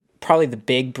probably the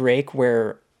big break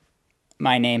where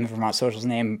my name, Vermont Social's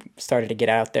name, started to get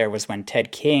out there was when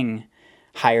Ted King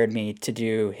hired me to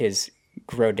do his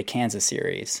Road to Kansas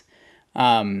series.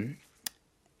 And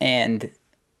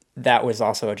that was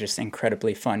also just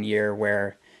incredibly fun year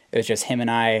where it was just him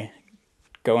and I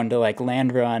going to like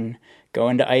Land Run,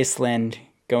 going to Iceland,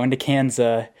 going to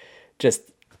Kansas, just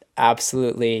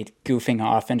absolutely goofing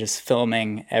off and just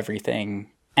filming everything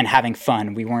and having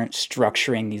fun. We weren't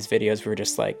structuring these videos. We were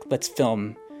just like, let's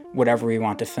film whatever we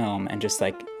want to film and just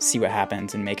like see what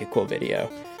happens and make a cool video.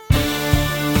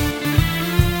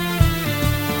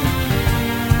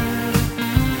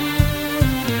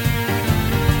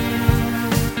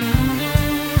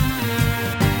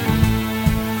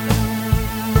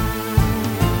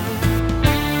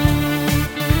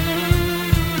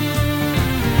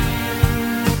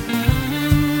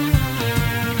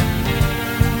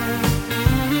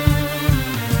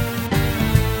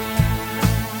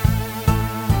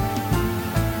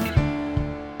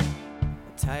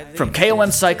 From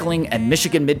KOM Cycling and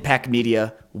Michigan Midpack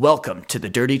Media, welcome to the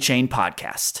Dirty Chain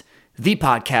Podcast, the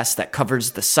podcast that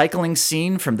covers the cycling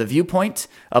scene from the viewpoint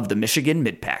of the Michigan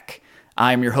Midpack.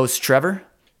 I'm your host, Trevor.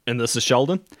 And this is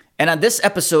Sheldon. And on this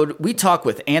episode, we talk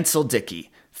with Ansel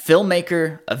Dickey,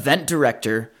 filmmaker, event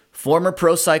director, former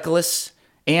pro cyclist,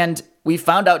 and we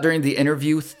found out during the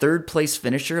interview, third place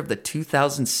finisher of the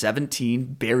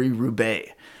 2017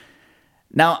 Barry-Roubaix.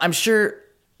 Now, I'm sure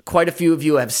quite a few of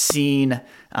you have seen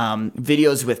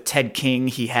videos with Ted King.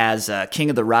 He has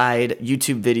King of the Ride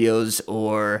YouTube videos,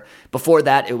 or before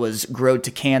that it was Road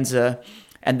to Kansas.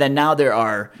 And then now there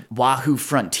are Wahoo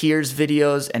Frontiers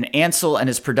videos, and Ansel and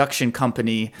his production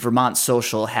company, Vermont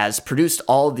Social, has produced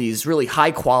all these really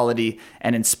high quality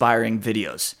and inspiring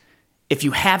videos. If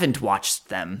you haven't watched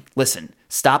them, listen,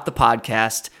 stop the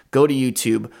podcast, go to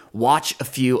YouTube, watch a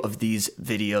few of these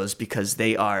videos because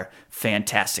they are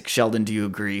fantastic. Sheldon, do you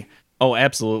agree? Oh,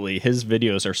 absolutely. His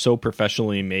videos are so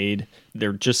professionally made.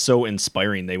 They're just so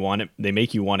inspiring. They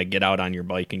make you want to get out on your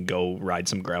bike and go ride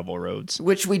some gravel roads.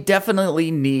 Which we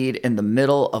definitely need in the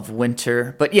middle of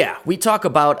winter. But yeah, we talk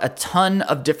about a ton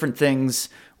of different things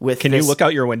with Can you look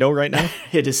out your window right now?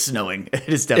 It is snowing. It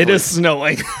is definitely. It is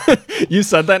snowing. You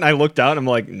said that and I looked out and I'm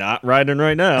like, not riding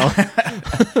right now.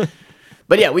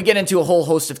 But yeah, we get into a whole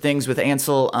host of things with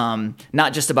Ansel,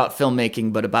 not just about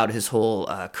filmmaking, but about his whole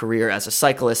career as a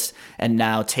cyclist and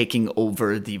now taking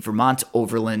over the Vermont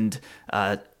Overland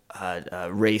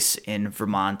race in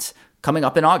Vermont coming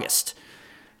up in August.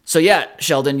 So yeah,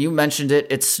 Sheldon, you mentioned it.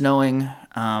 It's snowing.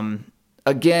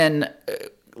 Again,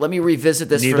 let me revisit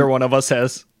this. Neither one of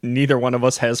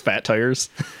us has fat tires.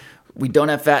 We don't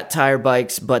have fat tire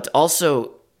bikes, but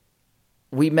also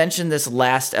we mentioned this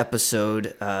last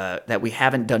episode that we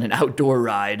haven't done an outdoor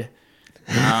ride.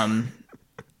 How's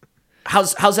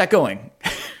that going?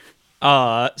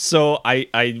 So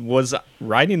I was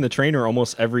riding the trainer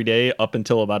almost every day up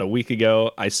until about a week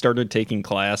ago. I started taking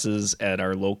classes at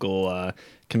our local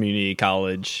community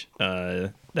college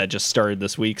that just started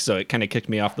this week, so it kind of kicked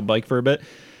me off the bike for a bit.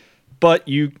 But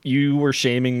you were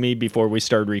shaming me before we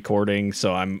started recording,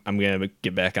 so I'm gonna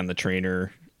get back on the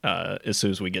trainer as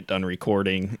soon as we get done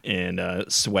recording and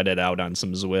sweat it out on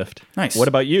some Zwift. Nice. What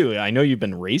about you? I know you've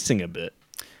been racing a bit.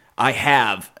 I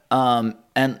have.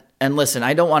 And listen,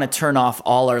 I don't want to turn off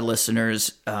all our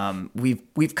listeners.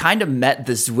 We've kind of met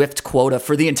the Zwift quota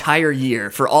for the entire year,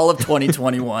 for all of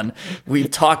 2021. We've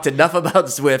talked enough about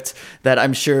Zwift that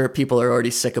I'm sure people are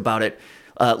already sick about it.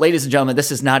 Ladies and gentlemen,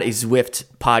 this is not a Zwift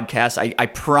podcast. I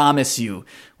promise you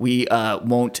we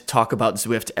won't talk about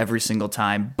Zwift every single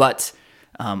time, but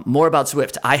more about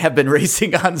Zwift. I have been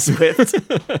racing on Zwift.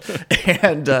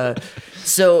 And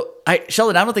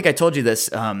Sheldon, I don't think I told you this.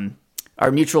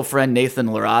 Our mutual friend, Nathan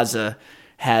LaRaza,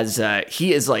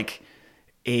 he is like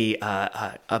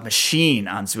a machine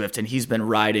on Zwift, and he's been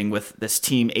riding with this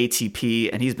team ATP,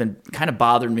 and he's been kind of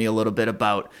bothering me a little bit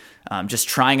about just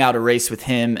trying out a race with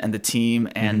him and the team.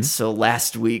 And so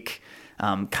last week,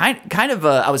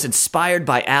 I was inspired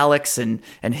by Alex and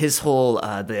his whole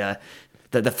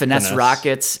the finesse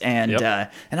rockets, and I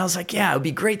was like, yeah, it would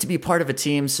be great to be part of a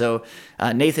team. So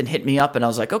Nathan hit me up, and I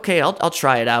was like, okay, I'll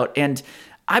try it out. And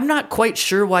I'm not quite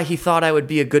sure why he thought I would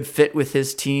be a good fit with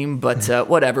his team, but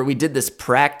whatever. We did this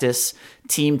practice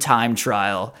team time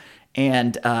trial,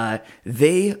 and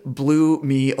they blew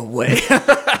me away.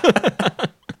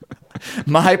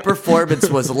 My performance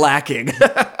was lacking.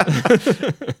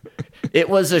 It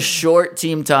was a short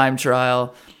team time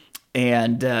trial,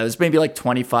 and it was maybe like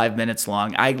 25 minutes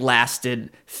long. I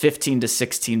lasted 15 to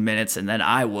 16 minutes, and then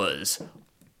I was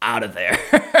out of there.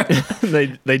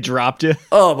 They dropped you.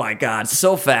 Oh my God,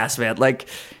 so fast, man. Like,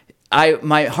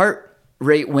 my heart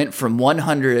rate went from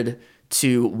 100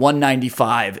 to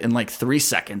 195 in like 3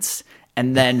 seconds,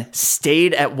 and then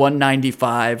stayed at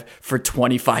 195 for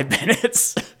 25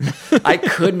 minutes. I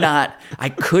could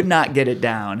not get it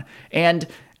down. And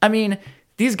I mean,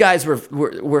 these guys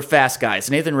were fast guys.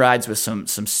 Nathan rides with some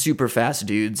super fast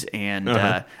dudes, and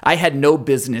I had no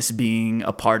business being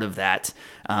a part of that.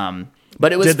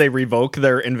 But it was. Did they revoke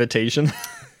their invitation?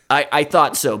 I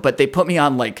thought so, but they put me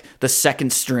on like the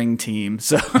second string team.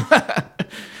 So,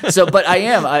 but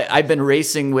I've been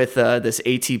racing with this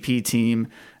ATP team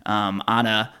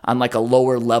on like a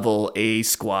lower level A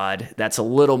squad that's a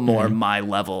little more my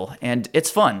level, and it's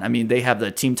fun. I mean, they have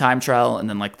the team time trial and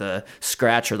then like the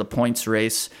scratch or the points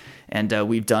race, and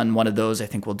we've done one of those. I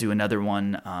think we'll do another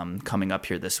one coming up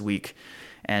here this week.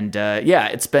 And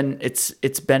it's been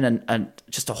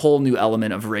just a whole new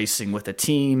element of racing with a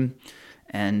team.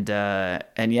 And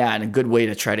a good way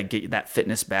to try to get that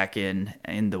fitness back in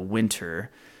the winter.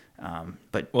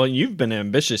 Well, you've been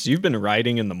ambitious. You've been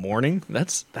riding in the morning.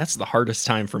 That's the hardest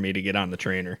time for me to get on the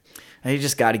trainer. You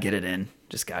just got to get it in.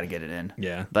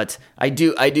 Yeah. But I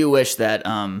do wish that.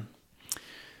 I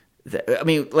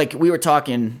mean, like we were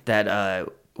talking that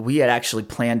we had actually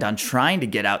planned on trying to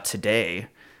get out today.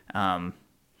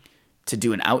 To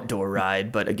do an outdoor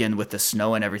ride, but again with the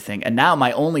snow and everything, and now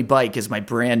my only bike is my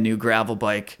brand new gravel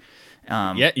bike.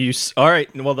 All right.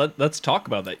 Well, let's talk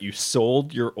about that. You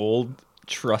sold your old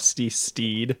trusty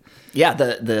steed. Yeah,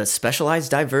 the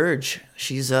Specialized Diverge.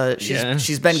 She's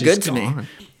been good to me.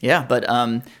 Yeah,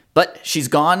 but she's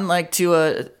gone like to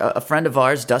a friend of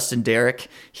ours, Dustin Derrick.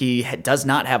 He does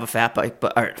not have a fat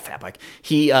bike.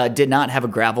 He did not have a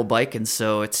gravel bike, and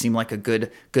so it seemed like a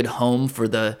good home for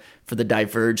the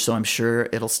Diverge. So I'm sure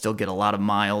it'll still get a lot of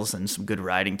miles and some good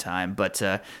riding time. But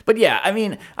yeah, I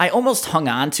mean, I almost hung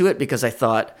on to it because I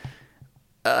thought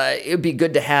it would be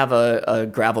good to have a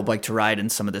gravel bike to ride in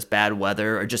some of this bad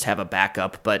weather, or just have a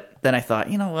backup. But then I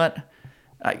thought, you know what?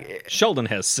 Sheldon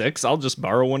has 6. I'll just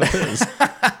borrow one of his.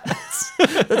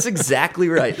 That's exactly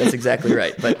right.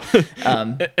 But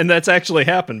and that's actually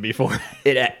happened before.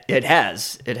 It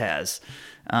has. It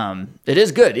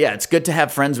is good. Yeah, it's good to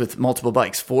have friends with multiple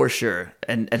bikes for sure,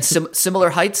 and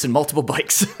similar heights and multiple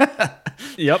bikes.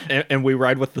 Yep, and we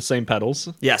ride with the same pedals.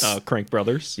 Yes, Crank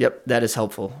Brothers. Yep, that is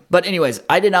helpful. But anyways,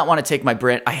 I did not want to take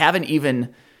my I haven't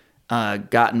even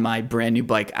gotten my brand new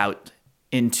bike out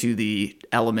into the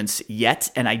elements yet,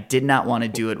 and I did not want to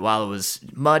do it while it was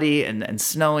muddy and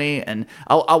snowy, and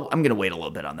I'm gonna wait a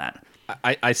little bit on that.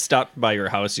 I stopped by your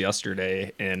house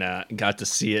yesterday and got to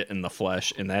see it in the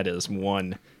flesh, and that is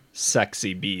one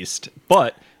sexy beast.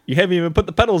 But you haven't even put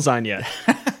the pedals on yet.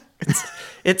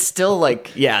 It's still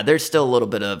like, yeah, there's still a little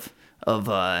bit of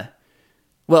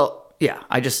well, yeah,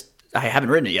 I haven't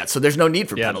ridden it yet, so there's no need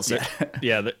for pedals yet.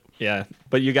 Yeah.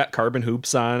 But you got carbon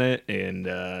hoops on it, and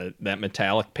that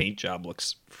metallic paint job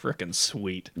looks freaking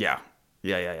sweet. Yeah.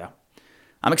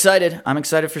 I'm excited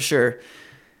for sure.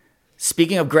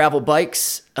 Speaking of gravel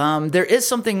bikes, there is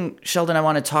something, Sheldon, I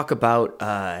want to talk about.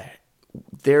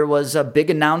 There was a big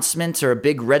announcement or a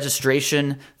big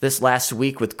registration this last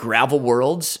week with Gravel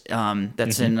Worlds.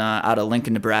 That's in out of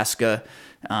Lincoln, Nebraska,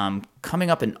 coming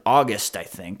up in August, I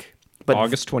think. But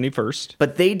August 21st.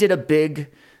 But they did a big.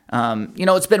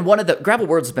 It's been Gravel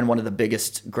Worlds has been one of the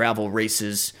biggest gravel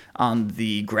races on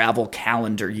the gravel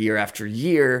calendar year after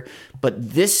year.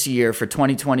 But this year, for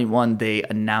 2021, they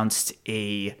announced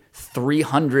a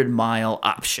 300-mile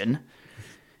option.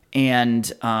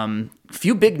 And a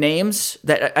few big names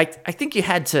that I think you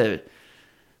had to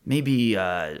maybe,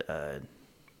 I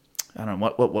don't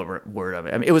know, what word of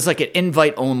it. I mean, it was like an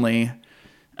invite only.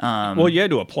 Well, you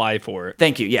had to apply for it.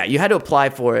 Thank you. Yeah, you had to apply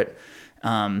for it.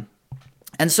 And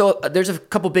so there's a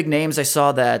couple big names. I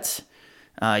saw that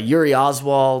Yuri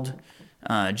Oswald,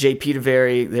 Jay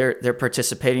Petervary, they're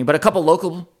participating, but a couple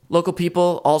local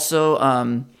people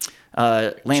also.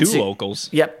 Two locals.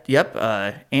 Yep.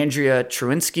 Andrea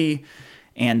Truinski,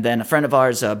 and then a friend of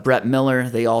ours, Brett Miller.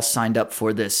 They all signed up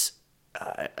for this.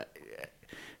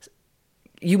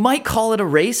 You might call it a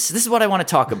race. This is what I want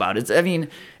to talk about. It's a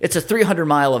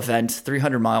 300-mile event,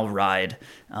 300-mile ride,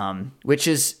 which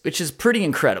is pretty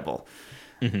incredible.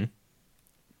 Mm-hmm.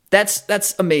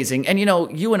 That's amazing. And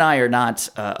you and I are not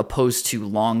opposed to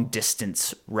long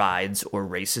distance rides or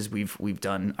races. We've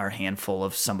done our handful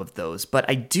of some of those, but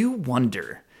I do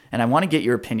wonder, and I want to get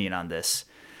your opinion on this.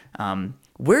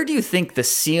 Where do you think the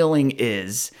ceiling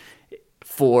is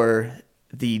for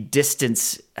the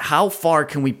distance? How far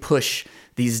can we push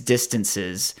these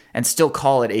distances and still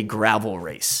call it a gravel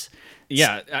race?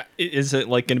 Yeah, is it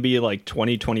like going to be like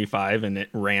 2025 and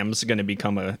Ram's going to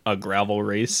become a gravel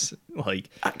race? Like,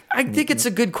 I think it's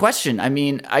a good question. I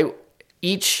mean,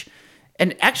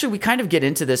 and actually we kind of get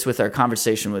into this with our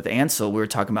conversation with Ansel. We were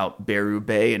talking about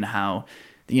Paris-Roubaix and how,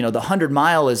 the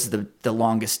 100-mile is the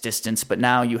longest distance, but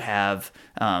now you have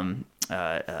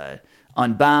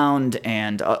Unbound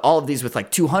and all of these with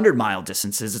like 200-mile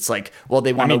distances. It's like, well,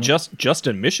 they want to. Just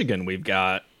in Michigan, we've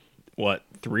got what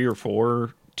 3 or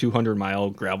 4 200-mile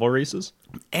gravel races,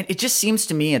 and it just seems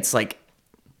to me it's like,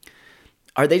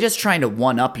 are they just trying to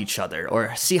one up each other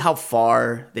or see how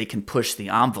far they can push the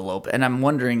envelope? And I'm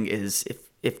wondering is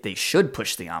if they should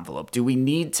push the envelope. Do we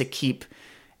need to keep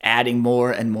adding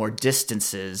more and more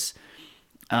distances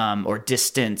or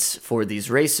distance for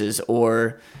these races,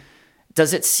 or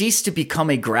does it cease to become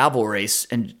a gravel race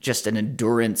and just an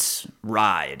endurance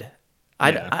ride?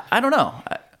 I don't know.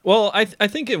 Well, I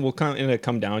think it will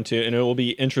come down to, and it will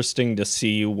be interesting to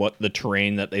see what the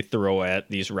terrain that they throw at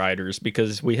these riders,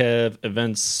 because we have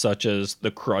events such as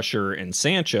the Crusher and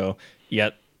Sancho,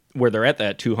 yet where they're at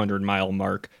that 200-mile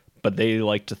mark, but they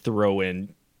like to throw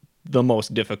in the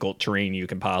most difficult terrain you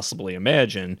can possibly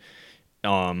imagine.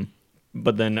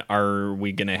 But then are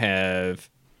we going to have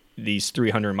these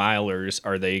 300-milers?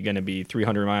 Are they going to be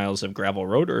 300 miles of gravel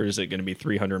road, or is it going to be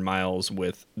 300 miles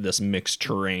with this mixed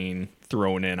terrain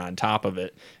thrown in on top of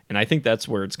it? And I think that's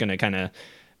where it's going to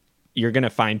you're going to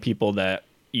find people that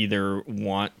either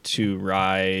want to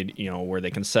ride, where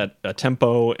they can set a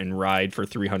tempo and ride for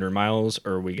 300 miles,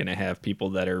 or are we going to have people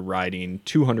that are riding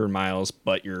 200 miles,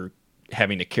 but you're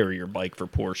having to carry your bike for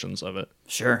portions of it?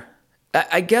 Sure.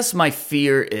 I guess my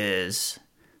fear is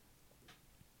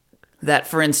that,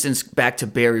 for instance, back to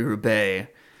Paris-Roubaix,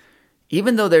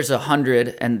 even though there's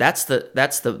 100, and that's the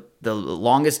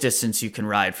longest distance you can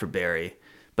ride for Barry,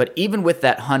 but even with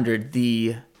that 100,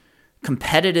 the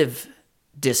competitive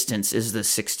distance is the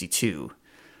 62.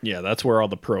 Yeah, that's where all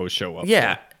the pros show up.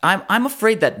 Yeah, I'm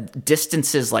afraid that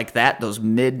distances like that, those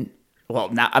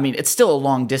it's still a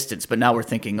long distance, but now we're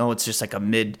thinking, it's just like a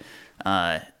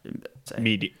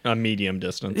medium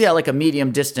distance. Yeah, like a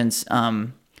medium distance.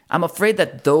 I'm afraid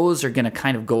that those are going to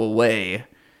kind of go away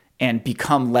and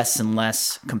become less and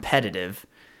less competitive,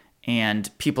 and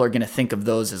people are going to think of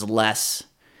those as less.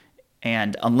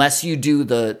 And unless you do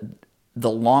the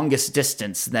longest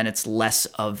distance, then it's less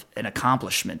of an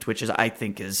accomplishment, which I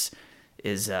think is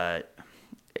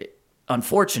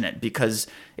unfortunate, because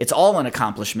it's all an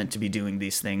accomplishment to be doing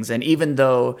these things. And even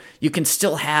though you can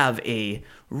still have a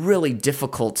really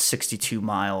difficult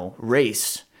 62-mile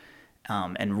race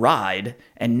and ride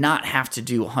and not have to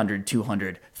do 100,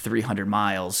 200, 300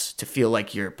 miles to feel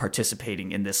like you're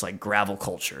participating in this like gravel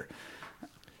culture.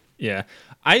 Yeah.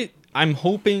 I'm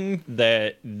hoping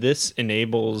that this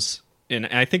enables, and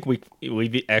I think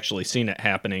we've actually seen it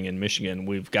happening in Michigan.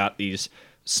 We've got these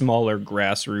smaller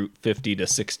grassroots 50 to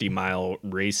 60 mile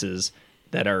races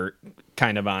that are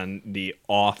kind of on the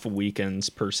off weekends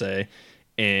per se.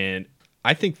 And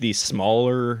I think these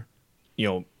smaller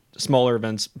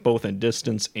events, both in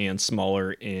distance and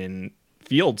smaller in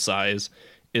field size,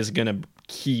 is going to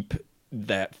keep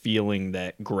that feeling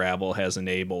that gravel has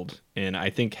enabled. And I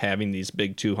think having these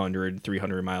big 200,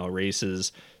 300 mile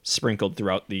races sprinkled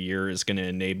throughout the year is going to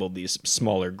enable these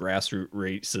smaller grassroots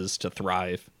races to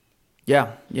thrive.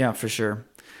 Yeah, for sure.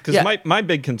 Because my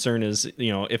big concern is,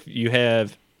 if you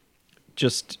have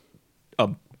just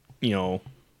the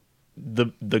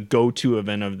go-to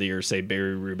event of the year, say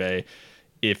Paris-Roubaix,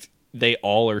 if they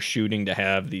all are shooting to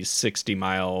have these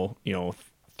 60-mile,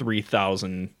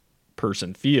 3,000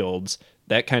 person fields,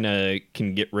 that kind of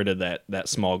can get rid of that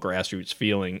small grassroots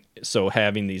feeling. So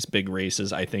having these big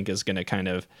races, I think, is going to kind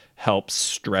of help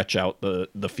stretch out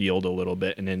the field a little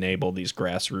bit and enable these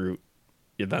grassroots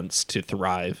events to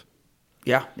thrive.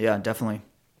 Yeah, definitely.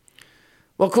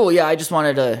 Well, cool. Yeah, I just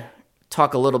wanted to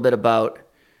talk a little bit about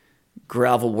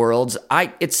Gravel Worlds.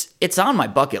 It's on my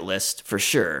bucket list for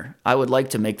sure. I would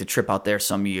like to make the trip out there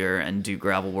some year and do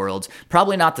Gravel Worlds.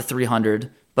 Probably not the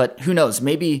 300, but who knows?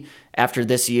 Maybe after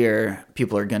this year,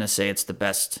 people are going to say it's the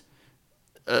best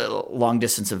long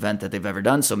distance event that they've ever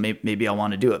done. So maybe I'll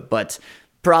want to do it. But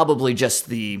probably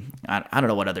just I don't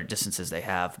know what other distances they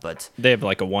have, but they have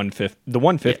like a 150. The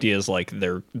 150 is like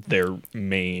their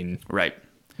main. Right.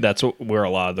 That's where a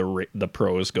lot of the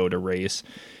pros go to race.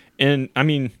 And I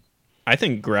mean, I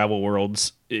think Gravel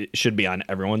Worlds, it should be on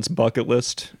everyone's bucket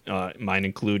list, mine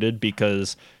included,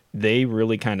 because they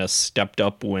really kind of stepped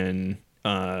up when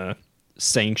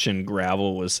sanctioned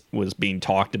gravel was being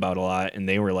talked about a lot, and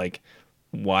they were like,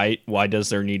 why does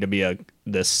there need to be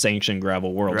this sanctioned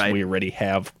gravel worlds? Right. We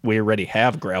already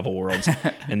have gravel worlds,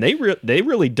 and they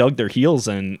really dug their heels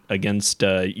in against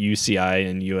UCI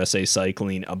and USA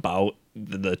Cycling about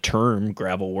the term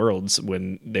gravel worlds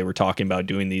when they were talking about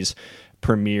doing these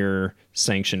premier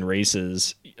sanctioned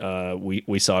races.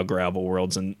 We saw gravel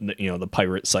worlds, and the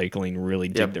Pirate Cycling really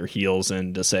dig their heels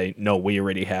in to say, no, we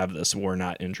already have this, we're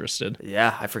not interested.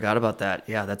 Yeah, I forgot about that.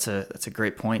 Yeah, that's a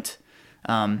great point.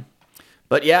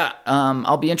 But yeah,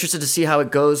 I'll be interested to see how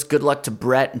it goes. Good luck to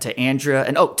Brett and to Andrea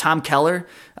and Tom Keller.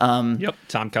 Yep,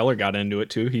 Tom Keller got into it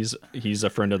too. He's a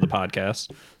friend of the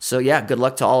podcast. So yeah, good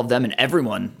luck to all of them and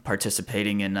everyone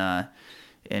participating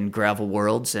in gravel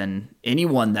worlds, and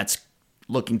anyone that's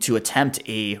looking to attempt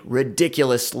a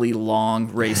ridiculously long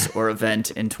race or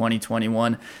event in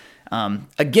 2021.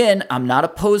 Again, I'm not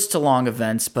opposed to long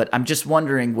events, but I'm just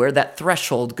wondering where that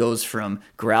threshold goes from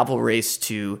gravel race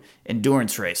to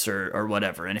endurance race or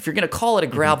whatever. And if you're going to call it a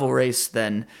gravel race,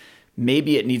 then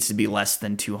maybe it needs to be less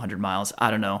than 200 miles.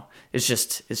 I don't know. It's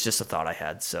just a thought I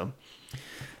had. So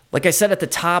like I said at the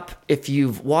top, if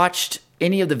you've watched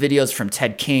any of the videos from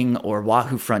Ted King or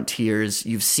Wahoo Frontiers,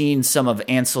 you've seen some of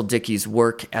Ansel Dickey's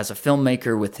work as a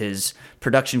filmmaker with his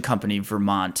production company,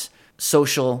 Vermont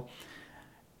Social.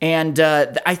 And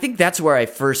I think that's where I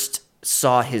first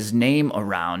saw his name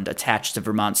around, attached to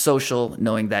Vermont Social,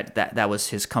 knowing that was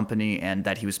his company and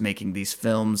that he was making these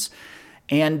films.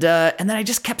 And then I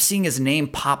just kept seeing his name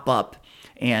pop up,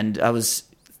 and I was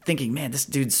thinking, man, this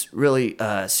dude's really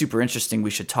super interesting.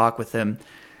 We should talk with him.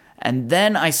 And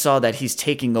then I saw that he's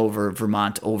taking over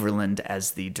Vermont Overland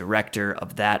as the director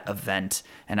of that event,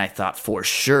 and I thought, for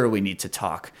sure we need to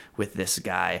talk with this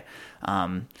guy.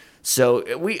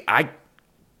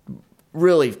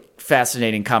 Really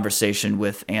fascinating conversation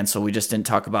with Ansel. We just didn't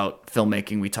talk about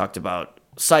filmmaking. We talked about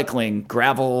cycling,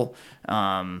 gravel,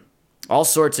 all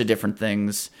sorts of different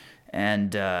things.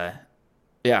 And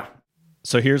yeah.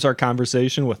 So here's our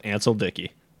conversation with Ansel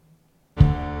Dickey.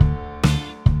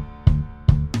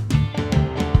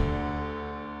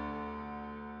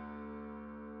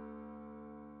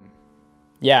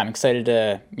 Yeah, I'm excited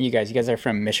to meet you guys. You guys are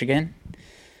from Michigan?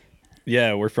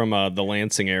 Yeah, we're from the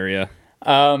Lansing area.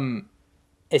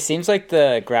 It seems like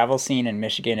the gravel scene in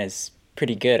Michigan is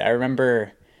pretty good. I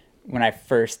remember when I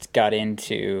first got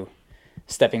into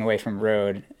stepping away from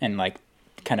road and like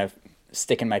kind of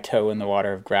sticking my toe in the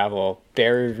water of gravel,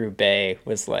 Barry-Roubaix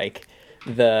was like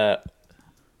the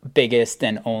biggest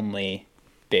and only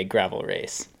big gravel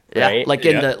race, right?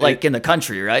 Yeah, in the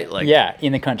country, right? Like yeah,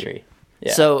 in the country.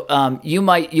 Yeah. So you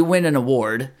win an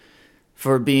award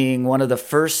for being one of the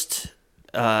first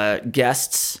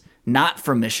guests not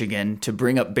from Michigan to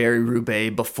bring up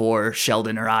Barry-Roubaix before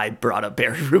Sheldon or I brought up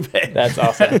Barry-Roubaix. That's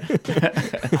awesome.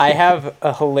 I have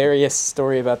a hilarious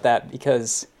story about that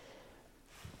because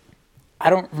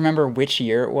I don't remember which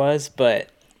year it was,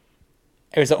 but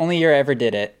it was the only year I ever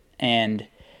did it. And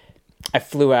I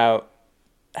flew out,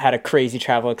 had a crazy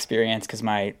travel experience because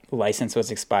my license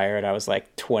was expired. I was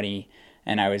like 20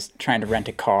 and I was trying to rent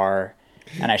a car,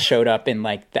 and I showed up in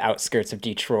like the outskirts of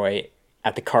Detroit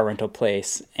at the car rental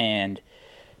place, and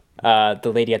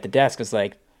the lady at the desk was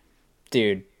like,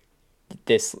 dude,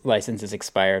 this license is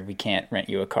expired, we can't rent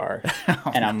you a car.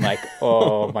 And I'm like,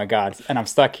 oh my god, and I'm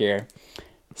stuck here.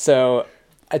 So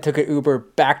I took an Uber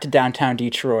back to downtown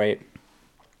Detroit,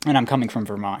 and I'm coming from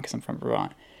Vermont because I'm from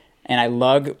Vermont, and I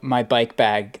lug my bike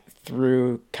bag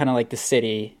through kind of like the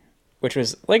city, which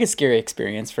was like a scary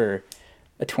experience for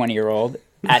a 20-year-old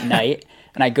at night.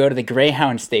 And I go to the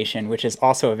Greyhound station, which is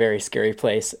also a very scary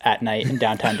place at night in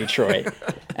downtown Detroit.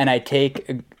 And I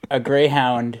take a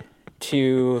Greyhound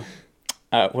to,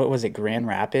 what was it, Grand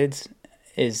Rapids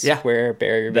is where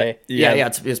Barry-Roubaix.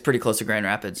 It's pretty close to Grand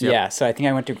Rapids. Yep. Yeah, so I think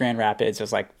I went to Grand Rapids. It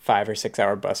was like 5 or 6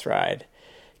 hour bus ride.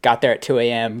 Got there at 2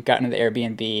 a.m., got into the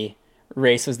Airbnb.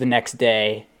 Race was the next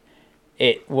day.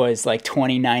 It was like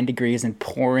 29 degrees and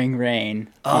pouring rain.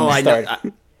 Oh, I know.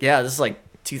 Yeah, this is like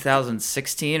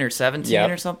 2016 or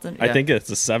 17 or something. Yeah. I think it's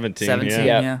a 17. 17,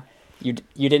 yeah. You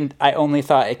didn't. I only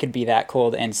thought it could be that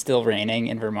cold and still raining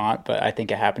in Vermont, but I think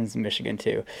it happens in Michigan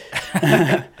too.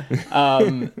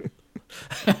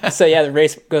 So yeah, the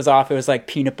race goes off. It was like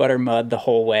peanut butter mud the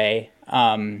whole way.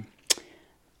 I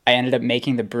ended up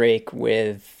making the break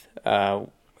with the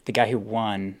guy who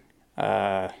won.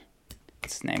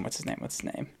 What's his name?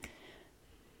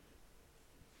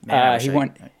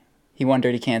 He won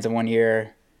Dirty Kansas one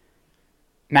year.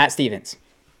 Matt Stevens.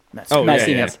 Matt Stevens.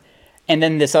 Yeah. And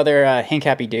then this other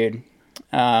Hincapie dude,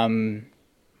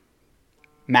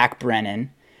 Mac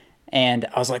Brennan. And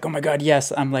I was like, oh my God,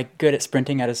 yes, I'm like good at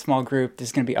sprinting at a small group. This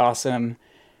is going to be awesome.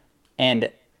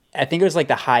 And I think it was like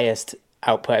the highest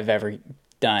output I've ever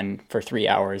done for 3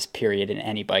 hours period in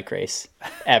any bike race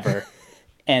ever,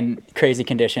 and crazy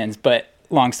conditions. But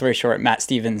long story short, Matt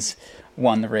Stevens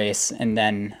won the race, and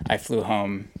then I flew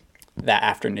home that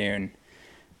afternoon,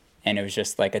 and it was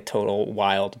just like a total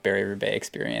wild Barry-Roubaix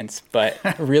experience. But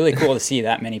really cool to see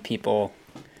that many people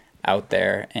out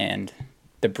there, and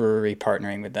the brewery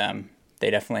partnering with them.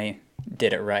 They definitely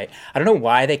did it right. I don't know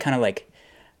why they kind of like,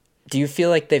 do you feel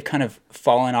like they've kind of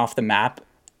fallen off the map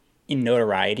in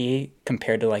notoriety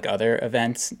compared to like other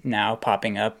events now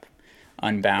popping up,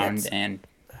 Unbound?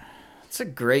 That's a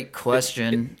great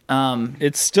question.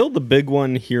 It's still the big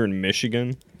one here in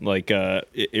Michigan. Like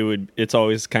it's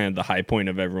always kind of the high point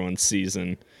of everyone's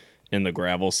season in the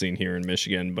gravel scene here in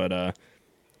Michigan. But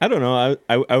I don't know.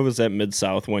 I was at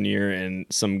Mid-South one year, and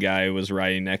some guy was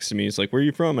riding next to me. He's like, "Where are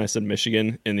you from?" I said,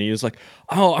 "Michigan." And he was like,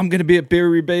 "Oh, I'm going to be at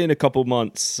Barry-Roubaix in a couple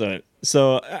months."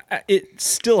 So it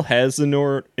still has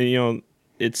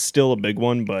it's still a big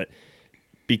one, but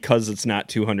because it's not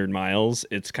 200 miles,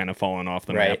 it's kind of fallen off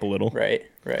the map a little. Right.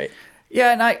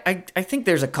 Yeah, and I think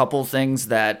there's a couple things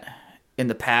that in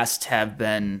the past have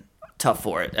been tough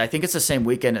for it. I think it's the same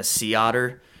weekend as Sea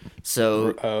Otter.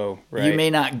 So you may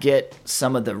not get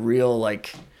some of the real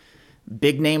like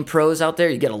big name pros out there.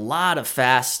 You get a lot of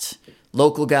fast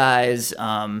local guys,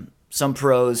 some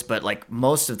pros, but like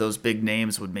most of those big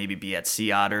names would maybe be at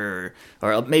Sea Otter,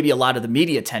 or maybe a lot of the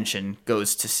media attention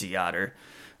goes to Sea Otter.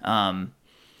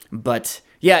 But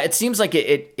yeah, it seems like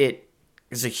it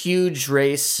is a huge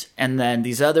race, and then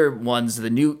these other ones, the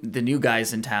new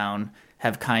guys in town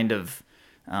have kind of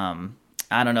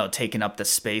I don't know, taken up the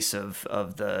space of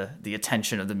the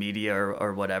attention of the media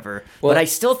or whatever. Well, but I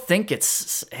still think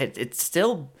it's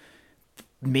still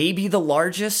maybe the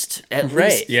largest at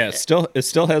least. Yeah, it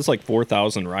still has like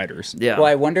 4,000 riders. Yeah. Well,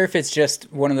 I wonder if it's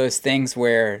just one of those things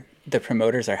where the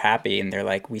promoters are happy and they're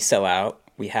like, we sell out,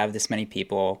 we have this many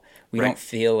people, we don't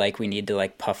feel like we need to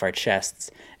like puff our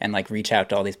chests and like reach out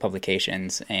to all these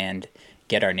publications and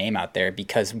get our name out there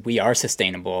because we are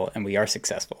sustainable and we are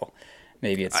successful.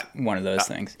 Maybe it's one of those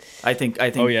things. I think.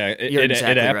 Oh yeah, you're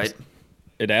exactly right.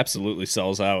 It absolutely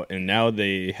sells out, and now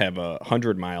they have a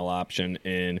 100-mile option.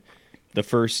 In the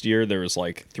first year, there was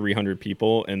like 300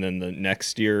 people, and then the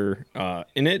next year,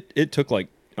 and it took like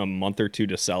a month or two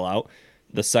to sell out.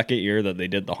 The second year that they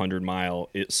did the 100-mile,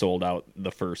 it sold out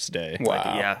the first day.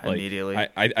 Wow! Immediately.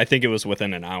 I think it was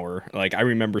within an hour. Like I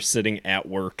remember sitting at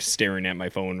work, staring at my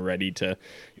phone, ready to,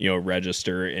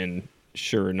 register, and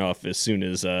sure enough, as soon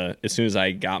as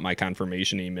I got my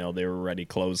confirmation email, they were already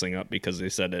closing up because they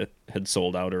said it had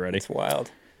sold out already. It's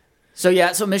wild. So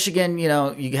Michigan, you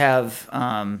have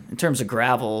in terms of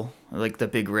gravel, like the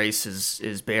big race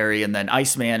is Barry, and then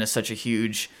Iceman is such a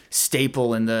huge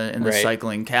staple in the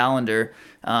cycling calendar.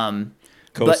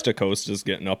 Coast to Coast is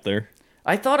getting up there.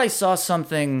 I thought I saw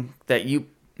something that you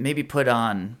maybe put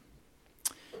on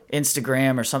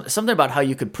Instagram or something about how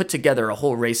you could put together a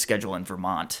whole race schedule in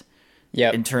Vermont.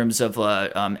 Yeah. In terms of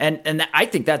and I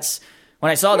think that's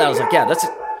when I saw that I was like, yeah,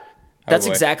 that's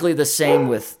exactly the same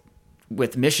with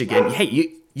Michigan.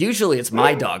 Hey, usually it's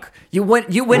my dog. You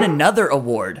win another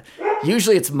award.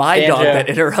 Usually it's my dog that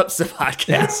interrupts the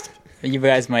podcast. You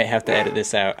guys might have to edit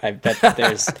this out. I bet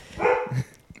there's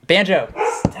Banjo.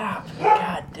 Stop.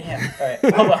 God damn. All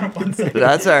right. Hold on 1 second.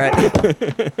 That's all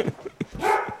right.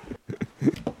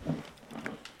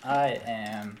 I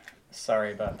am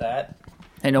sorry about that.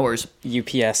 Hey, no worries.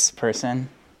 UPS person,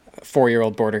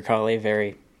 4-year-old border collie,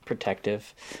 very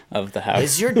protective of the house.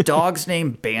 Is your dog's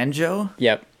name Banjo?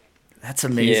 Yep. That's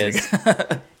amazing.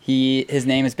 His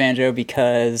name is Banjo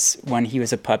because when he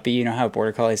was a puppy, you know how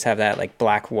border collies have that like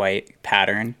black-white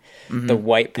pattern? Mm-hmm. The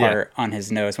white part on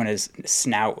his nose, when his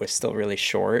snout was still really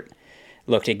short,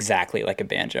 looked exactly like a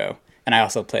banjo. And I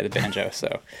also play the banjo,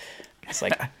 so it's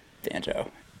like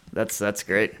Banjo. That's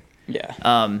great. Yeah.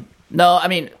 No, I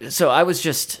mean, so I was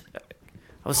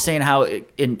saying how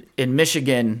in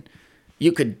Michigan,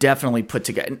 you could definitely put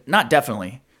together, not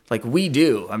definitely, like we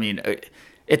do. I mean,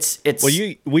 it's. Well,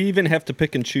 we even have to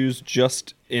pick and choose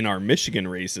just in our Michigan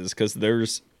races because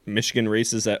there's Michigan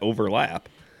races that overlap.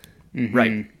 Mm-hmm.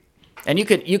 Right. And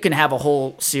you can have a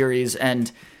whole series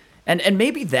and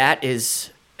maybe that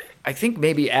is, I think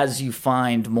maybe as you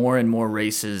find more and more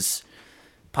races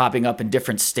popping up in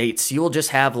different states, you will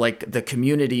just have like the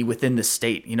community within the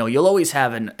state. You'll always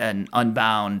have an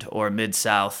Unbound or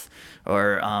Mid-South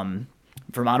or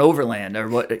Vermont Overland or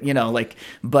what,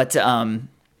 but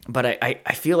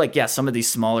I feel like, yeah, some of these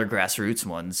smaller grassroots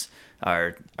ones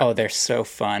are. Oh, they're so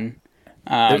fun.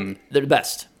 They're the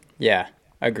best. Yeah,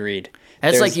 agreed.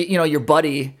 And it's like, your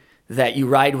buddy that you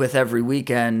ride with every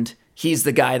weekend, he's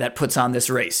the guy that puts on this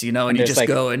race, you know, and you just like,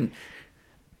 go and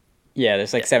yeah,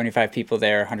 there's like 75 people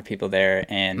there, 100 people there,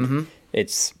 and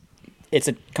it's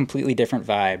a completely different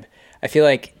vibe. I feel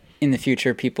like in the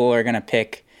future, people are going to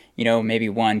pick, you know, maybe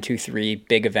 1, 2, 3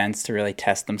 big events to really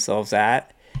test themselves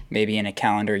at, maybe in a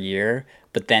calendar year,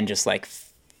 but then just like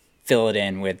fill it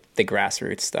in with the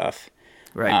grassroots stuff.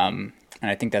 right. And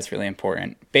I think that's really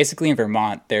important. Basically in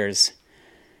Vermont,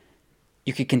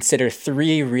 you could consider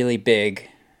 3 really big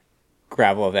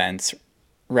gravel events: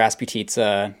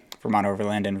 Rasputitsa, Vermont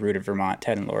Overland, and Rooted Vermont,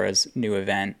 Ted and Laura's new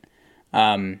event.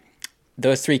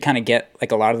 Those 3 kind of get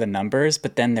like a lot of the numbers,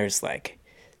 but then there's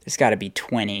got to be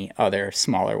 20 other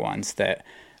smaller ones that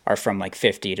are from like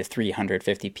 50 to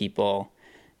 350 people,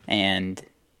 and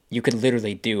you could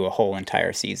literally do a whole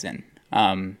entire season.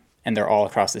 And they're all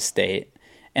across the state,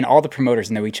 and all the promoters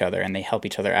know each other and they help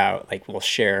each other out. Like, we'll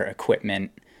share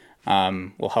equipment,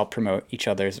 we'll help promote each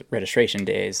other's registration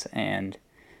days, and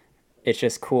it's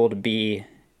just cool to be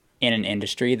in an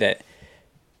industry that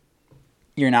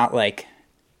you're not like,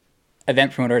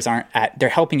 event promoters they're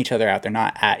helping each other out. They're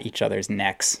not at each other's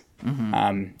necks.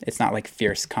 It's not like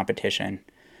fierce competition.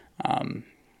 I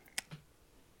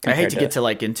hate to get to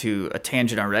like into a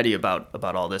tangent already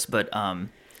about all this, but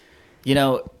you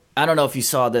know, I don't know if you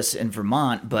saw this in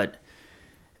Vermont, but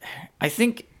I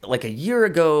think like a year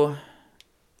ago,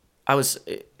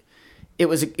 it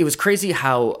was crazy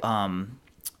how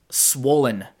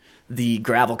swollen the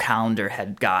gravel calendar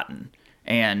had gotten.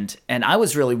 And I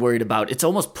was really worried about, it's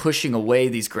almost pushing away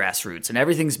these grassroots, and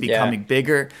everything's becoming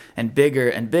bigger and bigger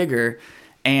and bigger.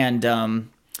 And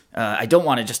I don't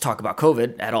want to just talk about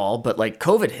COVID at all, but like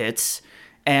COVID hits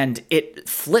and it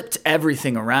flipped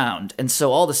everything around. And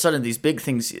so all of a sudden these big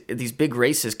things, these big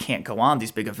races can't go on,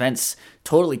 these big events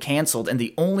totally canceled. And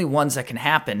the only ones that can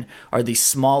happen are these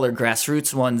smaller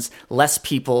grassroots ones, less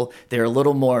people. They're a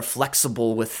little more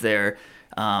flexible with their,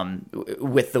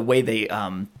 with the way they,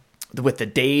 with the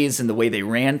days and the way they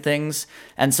ran things.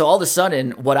 And so all of a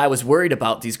sudden, what I was worried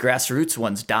about, these grassroots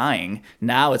ones dying,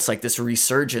 now it's like this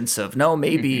resurgence of, no,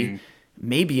 maybe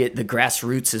the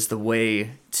grassroots is the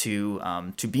way to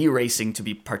be racing, to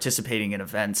be participating in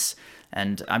events.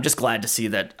 And I'm just glad to see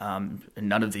that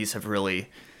none of these have really,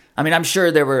 I mean, I'm sure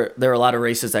there were a lot of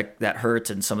races that hurt,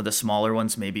 and some of the smaller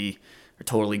ones maybe are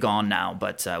totally gone now,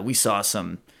 but we saw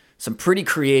some pretty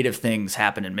creative things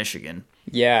happen in Michigan.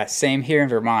 Yeah, same here in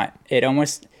Vermont. It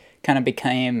almost kind of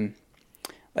became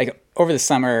like over the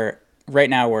summer. Right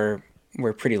now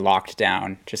we're pretty locked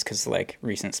down just because like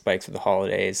recent spikes with the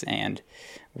holidays and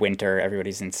winter,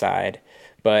 everybody's inside.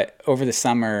 But over the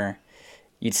summer,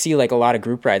 you'd see like a lot of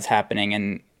group rides happening,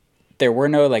 and there were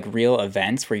no like real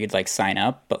events where you'd like sign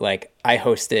up. But like I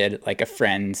hosted like a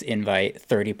friend's invite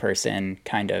 30-person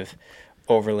kind of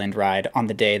overland ride on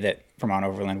the day that Vermont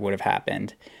Overland would have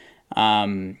happened.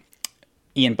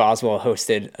 Ian Boswell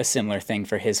hosted a similar thing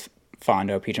for his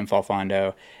Fondo, Peach and Fall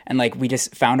Fondo. And like, we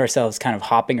just found ourselves kind of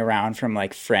hopping around from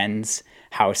like friends'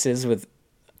 houses with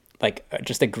like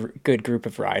just a good group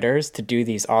of riders to do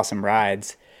these awesome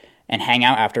rides and hang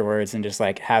out afterwards and just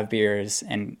like have beers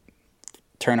and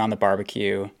turn on the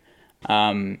barbecue.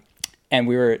 And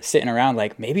we were sitting around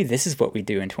like, maybe this is what we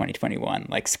do in 2021.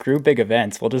 Like, screw big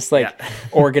events. We'll just like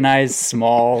organize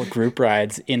small group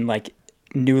rides in like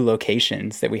new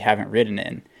locations that we haven't ridden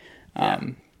in.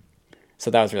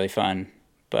 So that was really fun.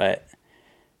 But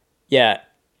yeah,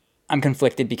 I'm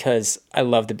conflicted because I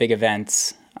love the big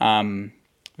events. I've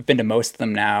been to most of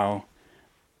them now,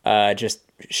 just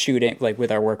shooting like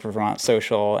with our work for Vermont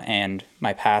Social and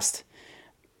my past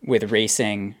with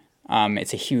racing.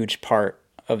 It's a huge part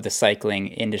of the cycling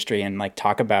industry, and like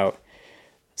talk about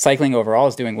cycling overall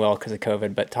is doing well because of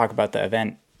COVID, but talk about the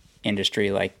event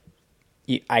industry. Like,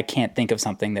 I can't think of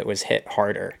something that was hit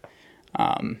harder,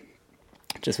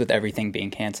 just with everything being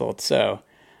canceled. So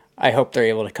I hope they're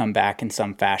able to come back in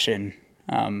some fashion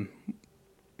in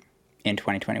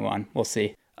 2021. We'll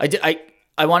see.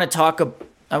 I want to talk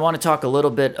a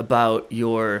little bit about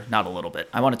not a little bit.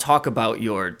 I want to talk about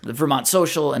the Vermont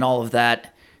Social and all of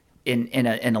that in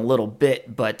a little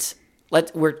bit. But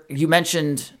you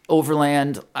mentioned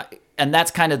Overland, and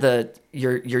that's kind of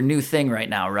your new thing right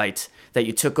now, right? That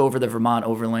you took over the Vermont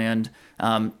Overland.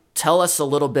 Tell us a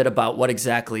little bit about what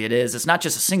exactly it is. It's not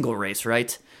just a single race,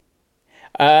 right?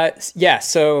 Yeah,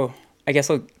 so I guess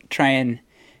I'll try and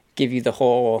give you the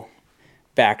whole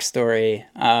backstory.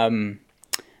 I'm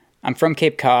from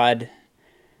Cape Cod.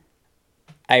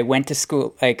 I went to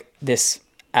school, like this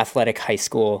athletic high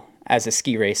school as a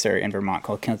ski racer in Vermont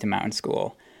called Killington Mountain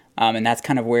School. And that's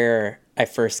kind of where I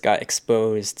first got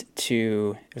exposed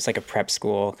to, it was like a prep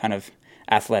school, kind of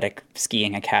athletic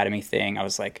skiing academy thing. I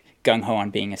was like gung-ho on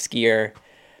being a skier.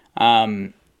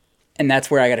 And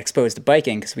that's where I got exposed to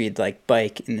biking, because we'd like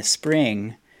bike in the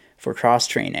spring for cross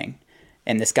training.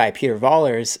 And this guy, Peter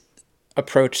Vollers,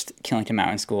 approached Killington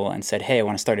Mountain School and said, hey, I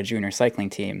want to start a junior cycling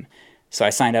team. So I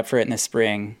signed up for it in the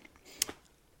spring.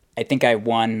 I think I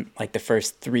won like the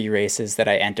first 3 races that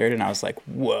I entered, and I was like,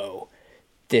 whoa,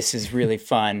 this is really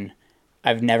fun.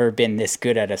 I've never been this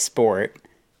good at a sport,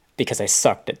 because I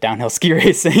sucked at downhill ski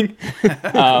racing.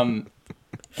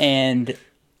 And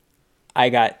I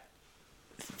got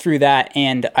through that,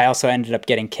 and I also ended up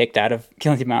getting kicked out of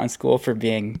Killington Mountain School for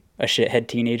being a shithead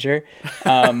teenager.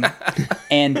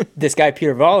 And this guy,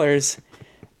 Peter Vollers,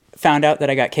 found out that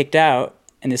I got kicked out,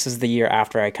 and this was the year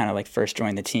after I kind of like first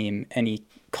joined the team, and he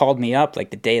called me up like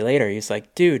the day later. He was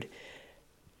like, dude,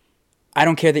 I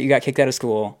don't care that you got kicked out of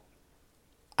school.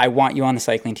 I want you on the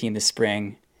cycling team this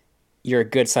spring. You're a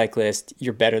good cyclist.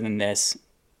 You're better than this.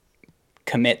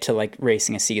 Commit to like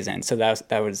racing a season. So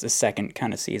that was the second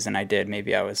kind of season I did.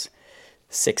 Maybe I was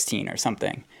 16 or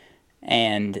something.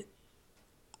 And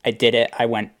I did it. I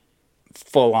went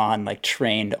full on, like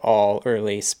trained all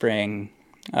early spring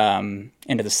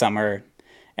into the summer,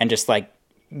 and just like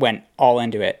went all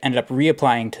into it. Ended up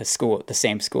reapplying to school, the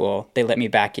same school. They let me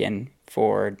back in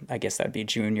for, I guess that'd be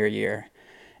junior year.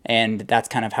 And that's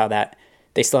kind of how that,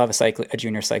 they still have a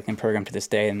junior cycling program to this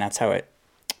day. And that's how it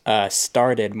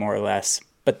started, more or less.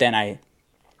 But then I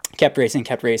kept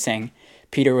racing.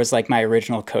 Peter was like my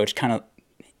original coach, kind of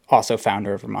also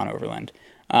founder of Vermont Overland,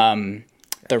 the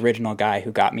original guy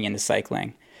who got me into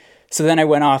cycling. So then I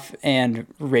went off and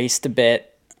raced a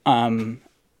bit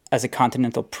as a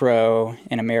continental pro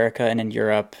in America and in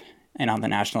Europe and on the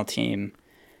national team.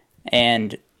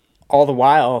 And all the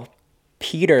while,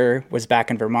 Peter was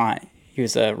back in Vermont. He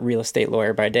was a real estate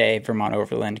lawyer by day, Vermont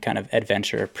Overland kind of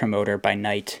adventure promoter by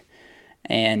night.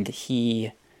 And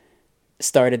he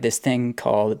started this thing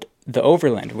called the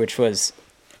Overland, which was,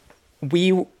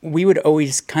 we would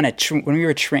always kind of, when we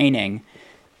were training,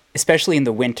 especially in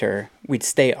the winter, we'd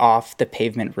stay off the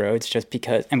pavement roads just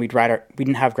because, and we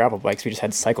didn't have gravel bikes, we just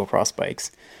had cyclocross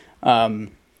bikes.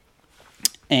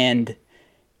 And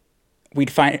we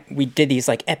did these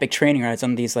like epic training rides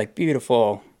on these like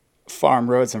beautiful farm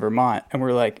roads in Vermont. And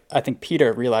we're like, I think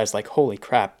Peter realized like, holy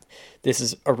crap, this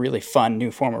is a really fun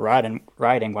new form of riding.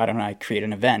 Why don't I create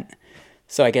an event?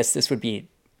 So I guess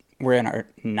we're in our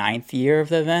 9th year of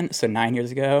the event. So 9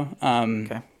 years ago.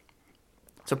 Okay.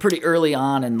 So pretty early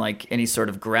on in like any sort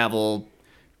of gravel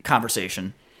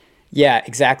conversation. Yeah,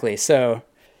 exactly. So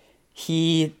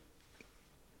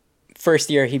first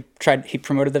year he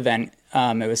promoted the event.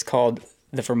 It was called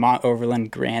the Vermont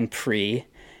Overland Grand Prix.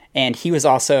 And he was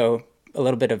also, a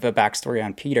little bit of a backstory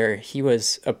on Peter, he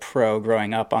was a pro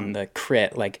growing up on the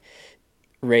crit, like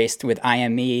raced with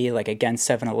IME, like against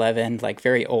 7-Eleven, like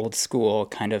very old school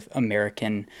kind of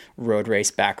American road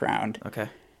race background. Okay.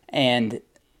 And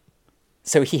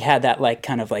so he had that like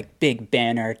kind of like big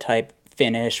banner type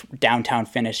finish, downtown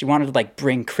finish. He wanted to like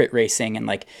bring crit racing and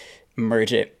like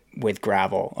merge it with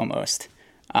gravel almost.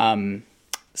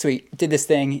 So he did this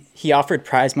thing. He offered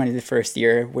prize money the first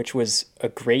year, which was a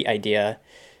great idea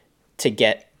to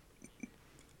get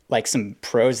like some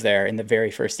pros there in the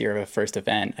very first year of a first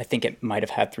event. I think it might have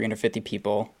had 350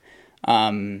 people.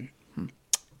 And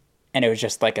it was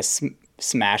just like a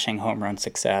smashing home run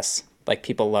success. Like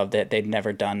people loved it. They'd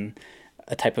never done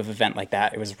a type of event like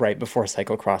that. It was right before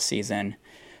cyclocross season.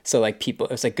 So like it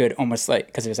was a good, almost like,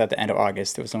 because it was at the end of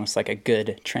August, it was almost like a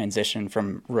good transition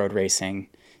from road racing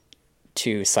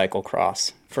to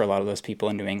cyclocross for a lot of those people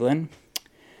in New England.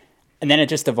 And then it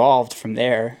just evolved from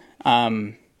there,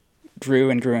 grew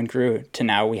and grew and grew to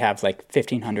now we have like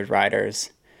 1,500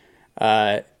 riders,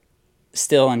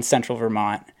 still in central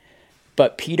Vermont.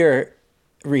 But Peter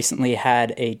recently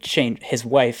had a change. His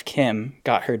wife, Kim,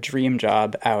 got her dream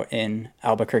job out in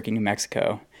Albuquerque, New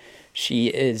Mexico. She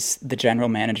is the general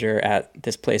manager at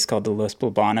this place called the Los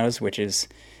Bulbanos, which is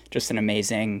just an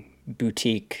amazing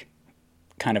boutique,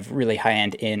 kind of really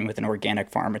high-end inn with an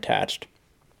organic farm attached.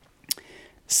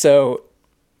 So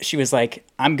she was like,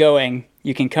 I'm going,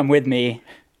 you can come with me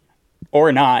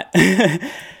or not.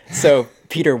 So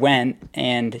Peter went,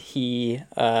 and he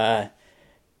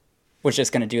was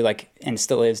just going to do like, and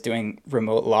still is doing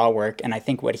remote law work. And I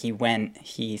think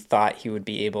he thought he would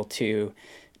be able to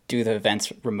do the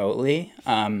events remotely.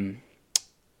 And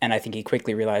I think he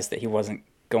quickly realized that he wasn't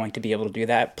going to be able to do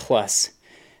that. Plus,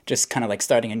 just kind of like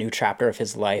starting a new chapter of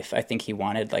his life, I think he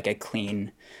wanted like a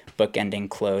clean book-ending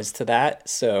close to that.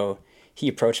 So he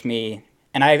approached me,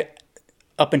 and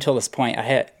up until this point,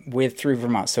 through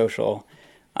Vermont Social,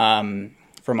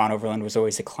 Vermont Overland was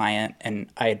always a client, and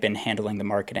I had been handling the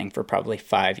marketing for probably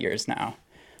 5 years now,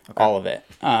 all of it.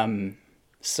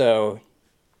 So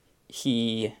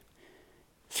he,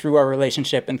 through our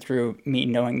relationship and through me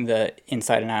knowing the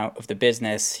inside and out of the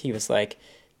business, he was like,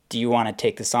 do you want to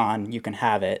take this on? You can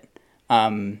have it.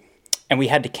 And we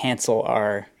had to cancel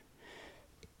our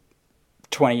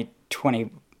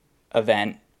 2020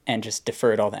 event and just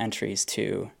deferred all the entries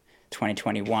to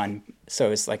 2021. So it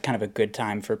was like kind of a good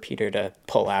time for Peter to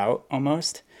pull out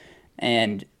almost.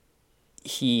 And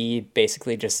he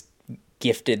basically just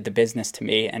gifted the business to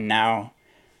me. And now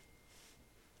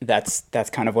that's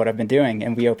kind of what I've been doing.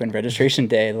 And we opened registration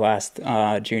day last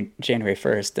January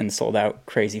 1st and sold out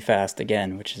crazy fast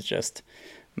again, which is just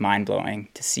mind blowing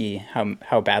to see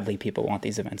how badly people want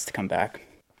these events to come back.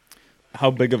 How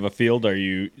big of a field are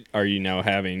you now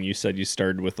having? You said you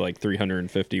started with like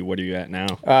 350. What are you at now?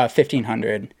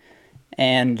 1,500.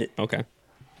 And okay.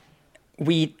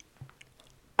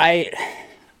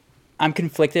 I'm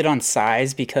conflicted on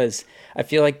size because I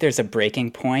feel like there's a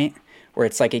breaking point where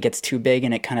it's like it gets too big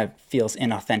and it kind of feels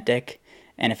inauthentic.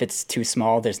 And if it's too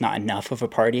small, there's not enough of a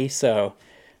party. So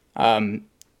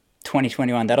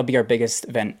 2021, that'll be our biggest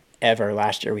event ever.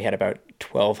 Last year we had about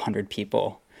 1,200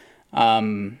 people.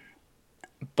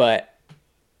 But,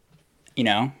 you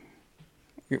know,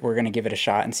 we're going to give it a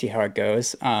shot and see how it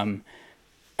goes. I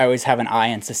always have an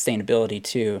eye on sustainability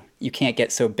too. You can't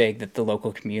get so big that the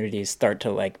local communities start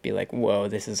to like be like, whoa,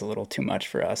 this is a little too much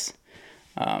for us.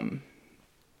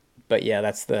 But yeah,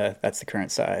 that's the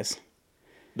current size.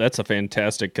 That's a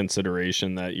fantastic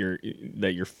consideration that you're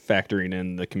factoring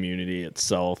in the community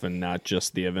itself and not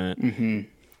just the event.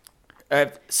 Mm-hmm.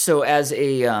 So as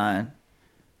a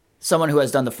someone who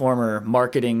has done the former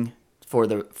marketing for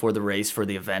the race, for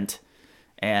the event,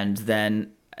 and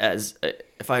then as,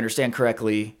 if I understand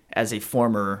correctly, as a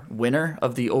former winner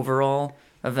of the overall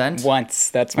event. Once.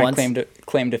 That's my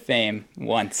claim to fame.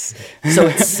 Once. So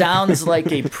it sounds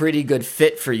like a pretty good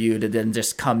fit for you to then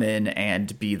just come in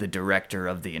and be the director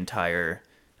of the entire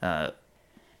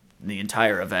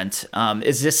event.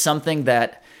 Is this something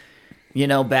that, you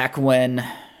know, back when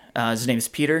his name is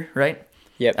Peter, right?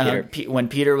 Yeah, Peter. When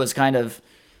Peter was kind of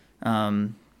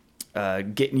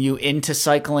getting you into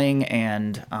cycling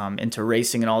and into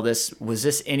racing and all this, was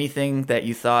this anything that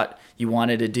you thought you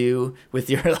wanted to do with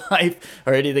your life,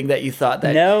 or anything that you thought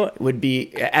that would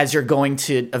be, as you're going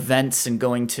to events and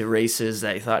going to races,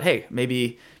 that you thought, hey,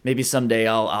 maybe someday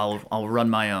I'll run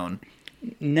my own?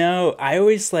 No, I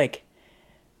always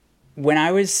when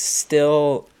I was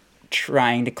still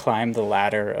trying to climb the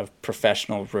ladder of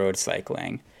professional road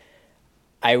cycling,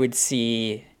 I would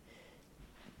see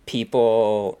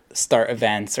people start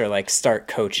events or start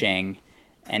coaching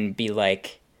and be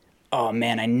like, oh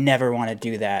man, I never want to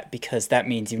do that because that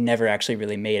means you've never actually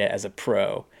really made it as a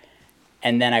pro.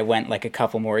 And then I went a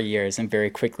couple more years and very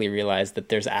quickly realized that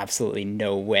there's absolutely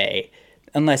no way,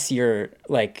 unless you're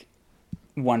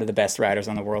one of the best riders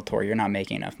on the world tour, you're not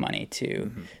making enough money to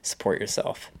support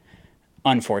yourself.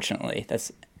 Unfortunately,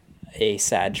 that's a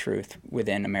sad truth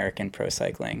within American pro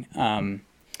cycling.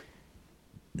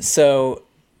 So,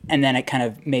 and then it kind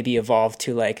of maybe evolved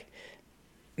to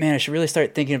man, I should really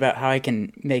start thinking about how I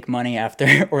can make money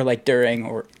after or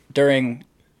during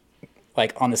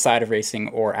on the side of racing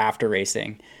or after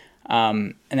racing.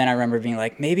 And then I remember being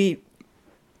like, maybe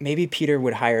Peter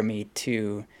would hire me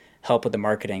to help with the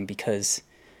marketing because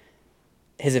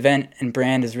his event and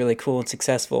brand is really cool and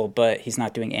successful, but he's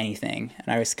not doing anything. And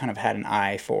I always kind of had an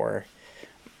eye for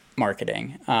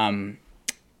marketing. And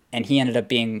he ended up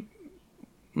being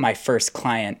my first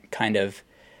client,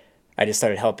 I just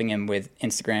started helping him with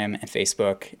Instagram and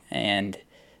Facebook, and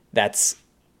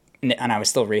I was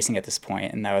still racing at this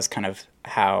point, and that was kind of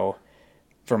how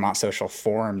Vermont Social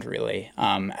formed, really,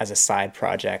 as a side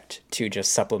project to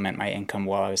just supplement my income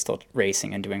while I was still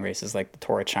racing and doing races like the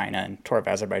Tour of China and Tour of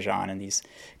Azerbaijan and these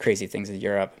crazy things in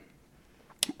Europe.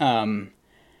 And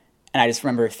I just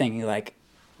remember thinking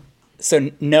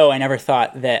no, I never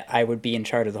thought that I would be in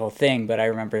charge of the whole thing, but I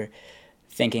remember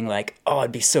thinking oh,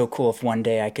 it'd be so cool if one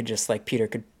day I could just Peter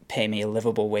could pay me a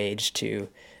livable wage to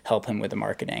help him with the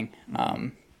marketing.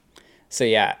 So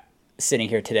yeah, sitting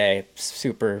here today,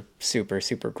 super, super,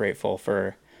 super grateful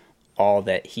for all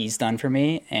that he's done for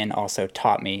me and also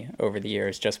taught me over the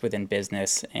years just within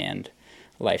business and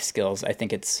life skills. I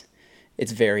think it's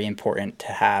very important to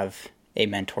have a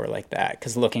mentor like that,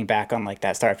 because looking back on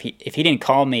that start, if he didn't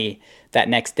call me that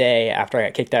next day after I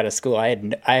got kicked out of school, I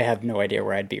have no idea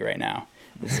where I'd be right now.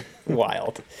 It's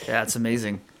wild. Yeah, it's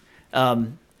amazing. I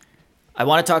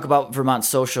want to talk about Vermont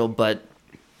Social, but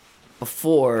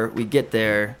before we get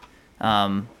there,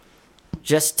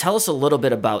 just tell us a little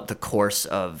bit about the course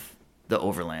of the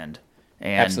Overland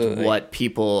and Absolutely. what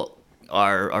people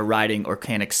are riding or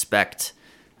can expect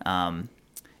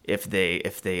if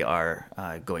they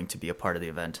are going to be a part of the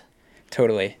event.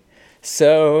 Totally.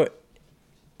 So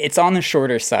it's on the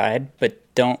shorter side, but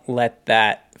don't let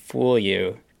that fool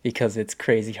you because it's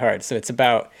crazy hard. So it's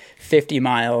about 50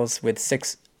 miles with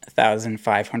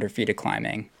 6,500 feet of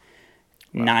climbing,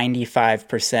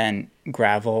 95%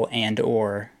 gravel and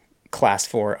or class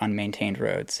 4 unmaintained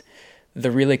roads.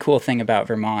 The really cool thing about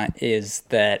Vermont is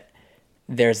that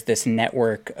there's this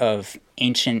network of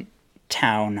ancient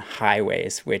town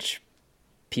highways, which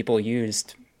people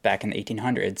used back in the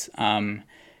 1800s.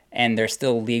 And they're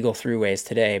still legal throughways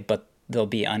today, but they'll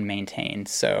be unmaintained.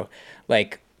 So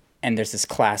and there's this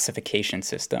classification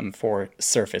system for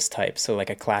surface types. So like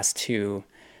a class 2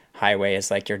 highway is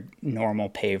like your normal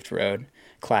paved road.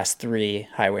 Class 3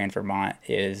 highway in Vermont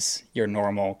is your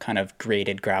normal kind of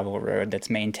graded gravel road that's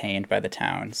maintained by the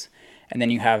towns. And then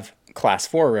you have class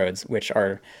 4 roads, which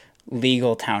are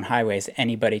legal town highways.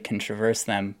 Anybody can traverse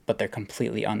them, but they're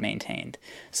completely unmaintained.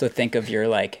 So think of your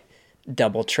like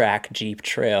double track Jeep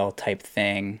trail type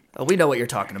thing. Oh, we know what you're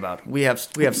talking about. We have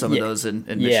some of those in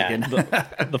Michigan.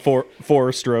 The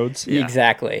forest roads. Yeah.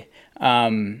 Exactly.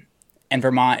 And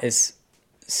Vermont is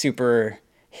super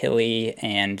hilly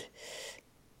and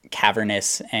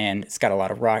cavernous, and it's got a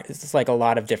lot of rock. It's like a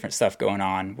lot of different stuff going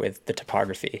on with the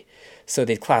topography. So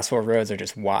these class 4 roads are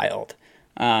just wild.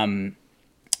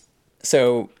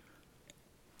 So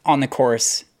on the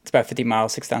course, it's about 50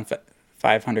 miles,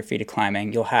 6,500 feet of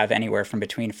climbing. You'll have anywhere from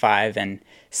between 5 and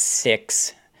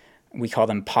 6, we call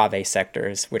them pave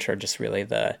sectors, which are just really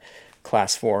the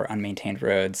class 4 unmaintained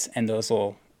roads. And those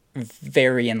will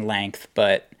vary in length,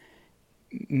 but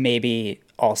maybe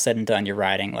all said and done, you're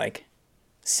riding like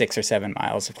 6 or 7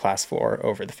 miles of class 4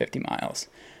 over the 50 miles.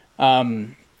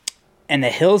 And the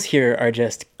hills here are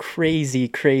just crazy,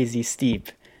 crazy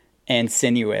steep and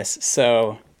sinuous.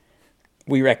 So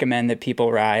we recommend that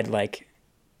people ride like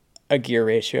a gear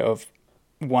ratio of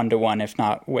 1-to-1, if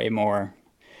not way more,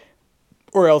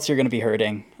 or else you're going to be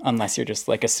hurting unless you're just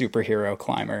like a superhero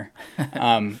climber.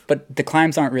 But the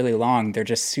climbs aren't really long. They're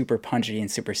just super punchy and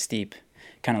super steep,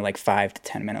 kind of like 5 to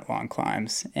 10 minute long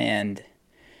climbs. And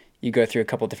you go through a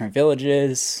couple different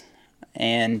villages,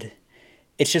 and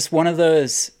it's just one of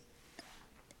those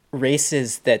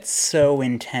races that's so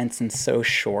intense and so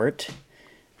short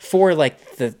for like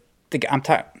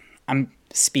I'm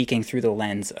speaking through the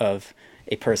lens of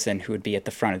a person who would be at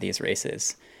the front of these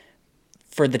races.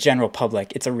 For the general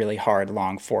public, it's a really hard,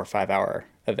 long 4 or 5 hour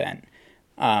event.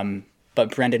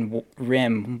 But Brendan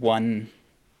Rim won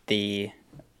the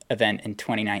event in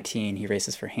 2019. He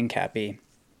races for Hincapie.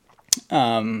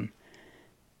 And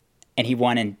he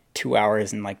won in 2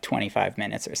 hours and like 25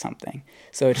 minutes or something.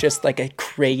 So it's just like a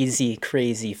crazy,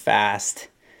 crazy fast,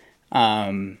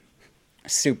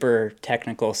 super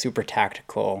technical, super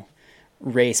tactical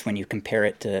race when you compare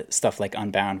it to stuff like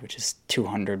Unbound, which is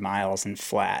 200 miles and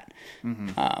flat,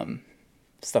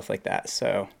 stuff like that.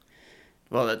 So,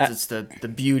 well, that's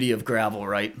the beauty of gravel,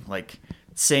 right? Like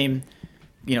same,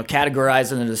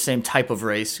 categorized into the same type of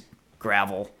race,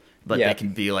 gravel, but they can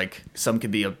be like, some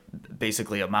could be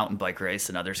basically a mountain bike race,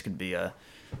 and others could be a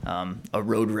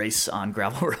road race on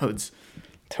gravel roads.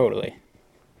 Totally.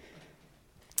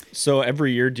 So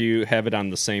every year, do you have it on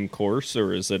the same course,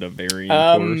 or is it a varying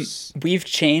course? We've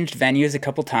changed venues a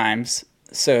couple times.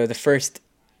 So the first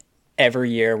ever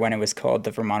year when it was called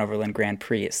the Vermont Overland Grand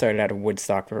Prix, it started out of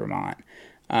Woodstock, Vermont.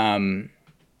 And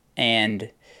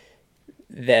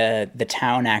the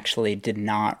town actually did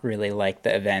not really like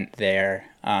the event there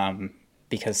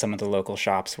because some of the local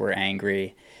shops were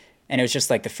angry. And it was just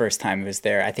like the first time it was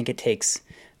there. I think it takes,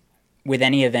 with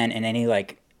any event in any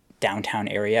like downtown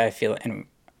area, I feel, and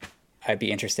I'd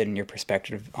be interested in your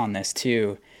perspective on this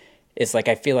too, is like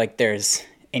I feel like there's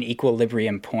an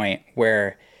equilibrium point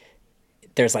where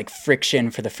there's like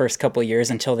friction for the first couple of years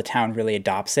until the town really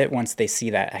adopts it once they see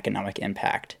that economic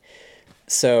impact.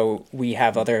 So we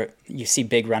have you see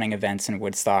big running events in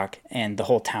Woodstock and the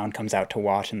whole town comes out to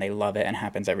watch and they love it and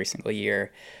happens every single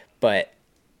year. But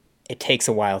it takes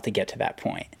a while to get to that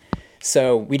point.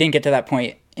 So we didn't get to that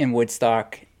point in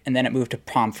Woodstock, and then it moved to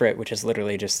Pomfret, which is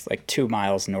literally just like 2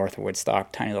 miles north of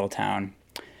Woodstock, tiny little town.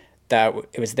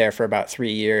 It was there for about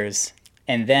 3 years.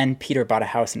 And then Peter bought a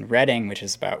house in Reading, which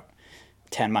is about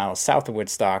 10 miles south of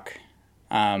Woodstock,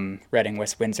 Reading,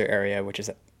 West Windsor area, which is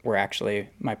where actually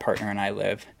my partner and I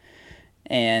live.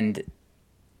 And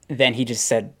then he just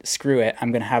said, screw it,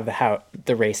 I'm going to have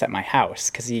the race at my house,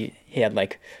 because he had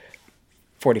like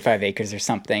 45 acres or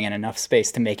something and enough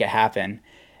space to make it happen.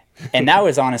 And that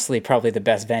was honestly probably the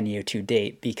best venue to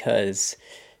date because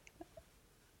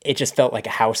it just felt like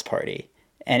a house party,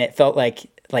 and it felt like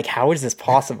how is this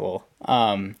possible?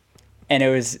 And it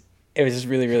was just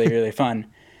really, really, really fun.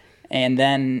 And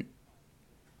then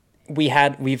we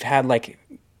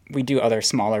do other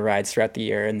smaller rides throughout the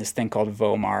year, and this thing called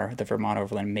VOMAR, the Vermont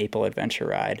Overland Maple Adventure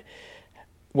Ride,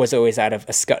 was always out of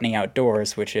Ascutney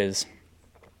Outdoors, which is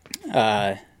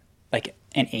like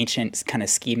an ancient kind of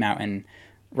ski mountain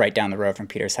right down the road from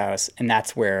Peter's house. And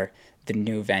that's where the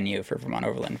new venue for Vermont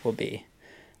Overland will be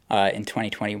in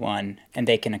 2021. And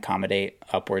they can accommodate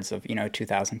upwards of,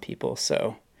 2,000 people.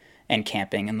 So, and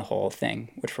camping and the whole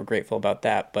thing, which we're grateful about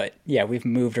that. But yeah, we've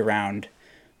moved around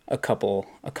a couple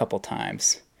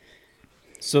times.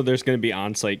 So there's going to be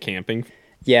on-site camping?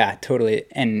 Yeah, totally.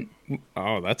 And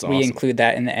oh, that's awesome. We include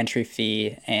that in the entry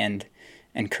fee and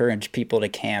encourage people to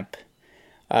camp.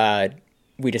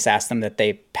 We just ask them that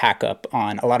they pack up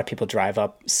on, a lot of people drive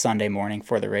up Sunday morning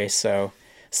for the race. So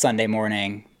Sunday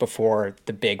morning before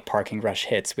the big parking rush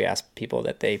hits, we ask people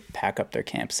that they pack up their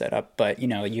camp setup. But, you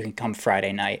can come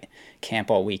Friday night, camp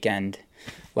all weekend,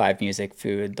 live music,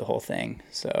 food, the whole thing.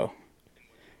 So.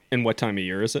 And what time of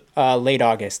year is it? Late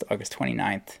August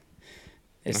 29th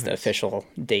is the official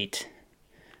date.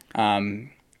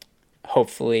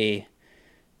 Hopefully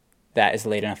that is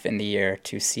late enough in the year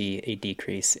to see a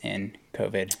decrease in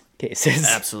COVID cases.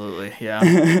 Absolutely, yeah.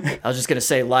 I was just going to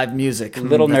say live music. A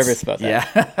little nervous about that.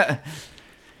 Yeah.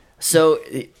 So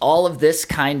all of this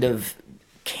kind of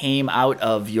came out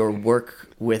of your work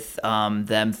with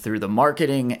them through the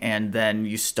marketing, and then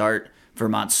you start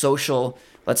Vermont Social.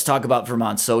 Let's talk about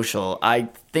Vermont Social. I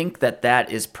think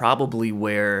that is probably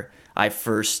where I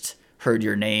first heard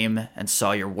your name and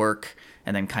saw your work,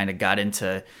 and then kind of got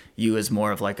into you as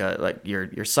more of like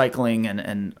your cycling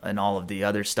and all of the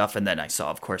other stuff. And then I saw,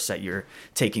 of course, that you're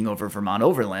taking over Vermont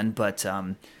Overland. But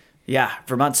yeah,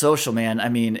 Vermont Social, man. I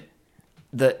mean,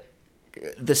 the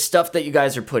stuff that you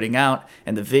guys are putting out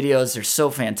and the videos are so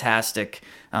fantastic.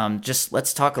 Just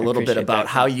let's talk a little bit about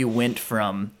how you went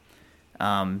from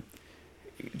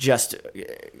just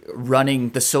running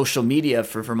the social media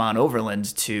for Vermont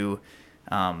Overland to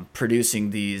producing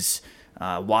these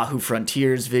Wahoo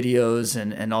Frontiers videos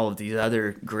and all of these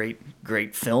other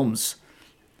great films.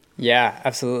 Yeah,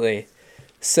 absolutely.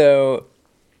 So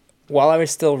while I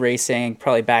was still racing,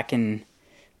 probably back in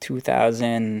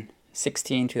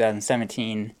 2016,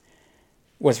 2017,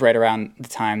 was right around the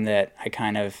time that I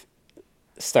kind of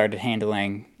started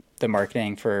handling the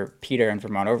marketing for Peter and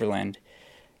Vermont Overland.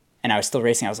 And I was still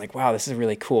racing. I was like, wow, this is a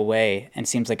really cool way, and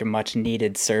seems like a much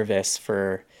needed service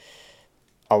for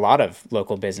a lot of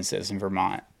local businesses in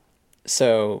Vermont.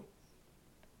 So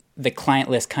the client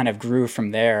list kind of grew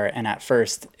from there. And at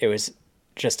first it was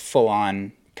just full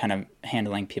on kind of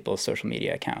handling people's social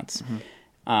media accounts,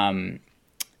 and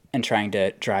trying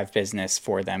to drive business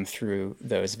for them through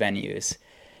those venues.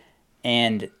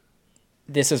 And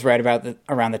this was right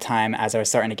around the time as I was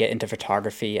starting to get into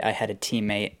photography. I had a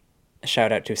teammate,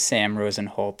 shout out to Sam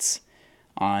Rosenholtz,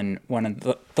 on one of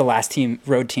the last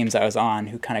road teams I was on,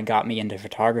 who kind of got me into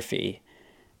photography.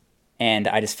 And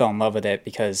I just fell in love with it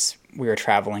because we were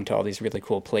traveling to all these really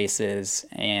cool places,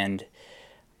 and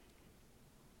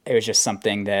it was just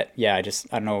something that, I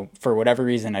don't know, for whatever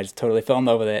reason, I just totally fell in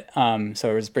love with it. So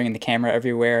I was bringing the camera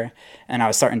everywhere, and I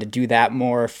was starting to do that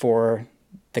more for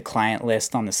the client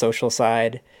list on the social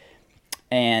side.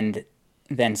 And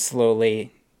then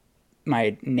slowly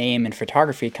my name in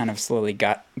photography kind of slowly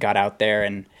got out there,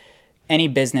 and any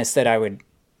business that I would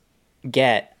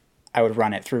get, I would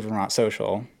run it through Vermont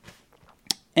Social.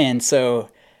 And so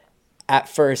at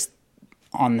first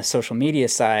on the social media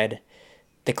side,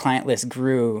 the client list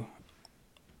grew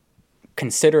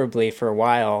considerably for a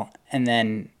while. And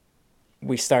then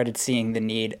we started seeing the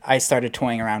need. I started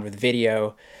toying around with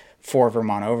video for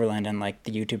Vermont Overland, and like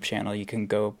the YouTube channel, you can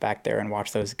go back there and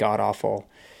watch those god awful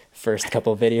first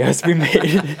couple of videos we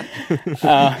made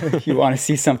if you want to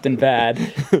see something bad.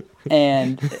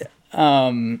 And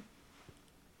I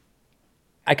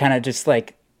kind of just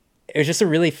it was just a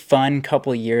really fun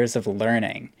couple of years of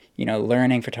learning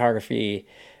photography,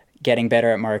 getting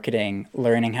better at marketing,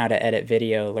 learning how to edit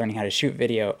video, learning how to shoot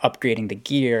video, upgrading the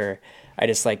gear. I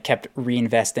just kept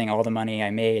reinvesting all the money I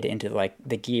made into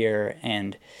the gear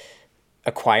and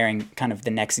acquiring kind of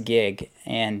the next gig.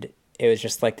 And it was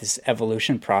just this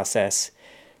evolution process.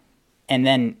 And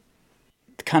then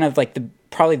kind of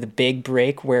probably the big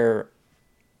break where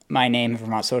my name,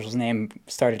 Vermont Social's name,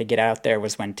 started to get out there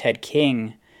was when Ted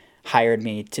King hired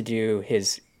me to do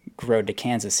his Road to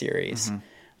Kansas series.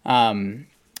 And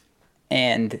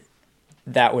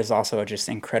that was also just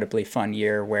incredibly fun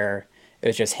year where it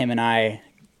was just him and I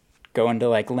going to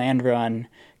like land run,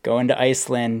 going to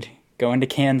Iceland, going to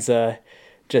Kansas,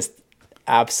 just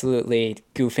absolutely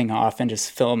goofing off and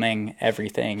just filming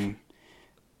everything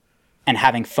and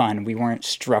having fun. We weren't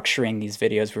structuring these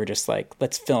videos. We were just like,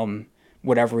 let's film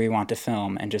whatever we want to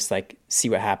film and just like see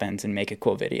what happens and make a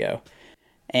cool video.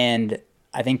 And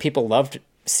I think people loved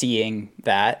seeing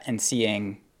that and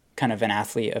seeing kind of an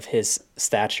athlete of his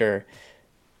stature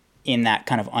in that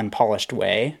kind of unpolished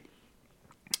way.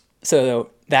 So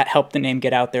that helped the name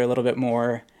get out there a little bit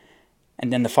more.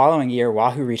 And then the following year,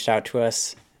 Wahoo reached out to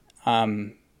us,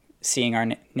 seeing our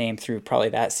name through probably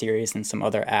that series and some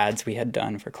other ads we had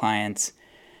done for clients,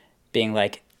 being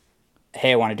like,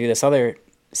 hey, I want to do this other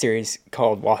series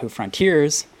called Wahoo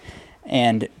Frontiers.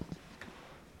 And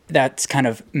that's kind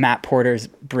of Matt Porter's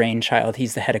brainchild.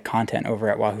 He's the head of content over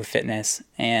at Wahoo Fitness.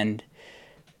 And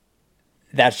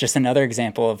that's just another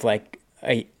example of like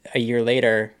a year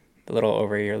later, a little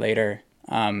over a year later,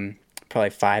 probably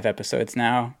 5 episodes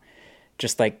now,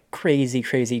 just like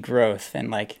crazy growth and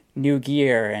like new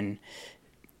gear and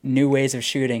new ways of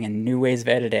shooting and new ways of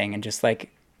editing and just like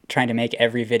trying to make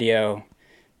every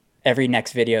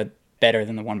next video better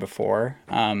than the one before.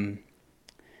 And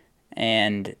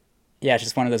yeah, it's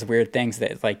just one of those weird things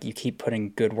that like you keep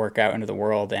putting good work out into the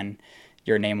world and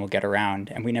your name will get around.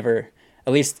 And we never,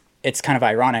 at least it's kind of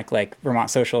ironic, like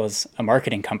Vermont Social is a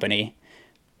marketing company,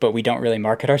 but we don't really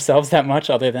market ourselves that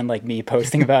much other than like me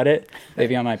posting about it,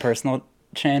 maybe on my personal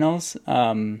channels.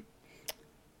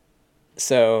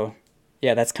 So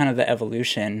yeah, that's kind of the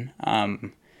evolution.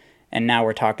 And now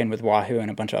we're talking with Wahoo and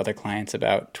a bunch of other clients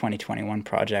about 2021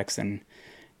 projects and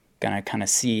gonna kind of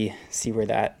see where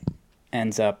that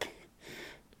ends up.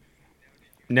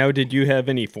 Now, did you have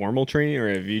any formal training, or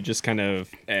have you just kind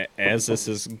of, as this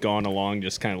has gone along,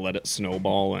 just kind of let it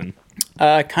snowball? And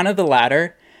kind of the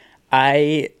latter.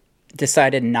 I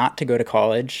decided not to go to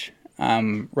college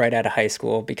right out of high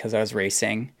school because I was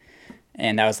racing,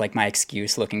 and that was like my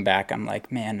excuse. Looking back, I'm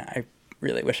like, man, I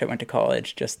really wish I went to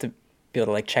college just to be able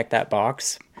to like check that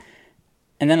box.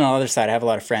 And then on the other side, I have a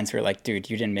lot of friends who are like, dude,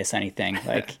 you didn't miss anything.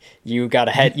 Like you got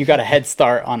a head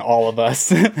start on all of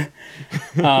us.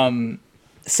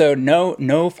 So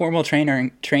no formal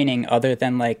training other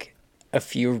than like a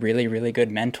few really good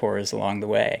mentors along the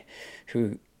way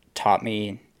who taught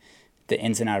me the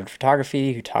ins and outs of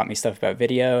photography, who taught me stuff about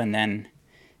video. And then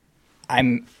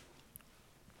I'm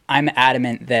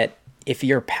adamant that if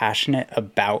you're passionate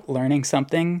about learning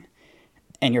something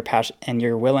and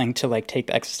you're willing to like take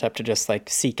the extra step to just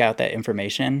like seek out that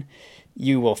information,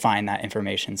 you will find that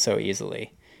information so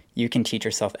easily. You can teach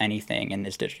yourself anything in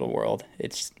this digital world.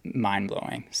 It's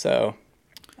mind-blowing. So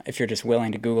if you're just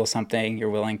willing to Google something, you're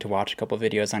willing to watch a couple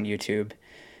videos on YouTube,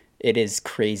 it is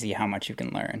crazy how much you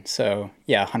can learn. So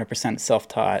yeah, 100%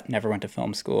 self-taught, never went to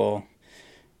film school,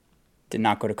 did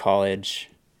not go to college,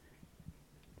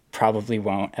 probably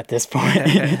won't at this point.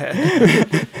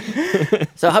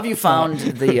 So have you found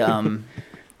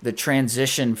the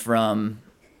transition from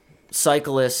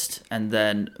cyclist and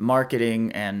then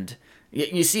marketing, and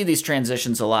you see these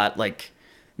transitions a lot, like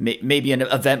maybe an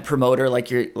event promoter, like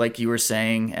you were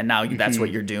saying, and now that's what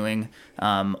you're doing,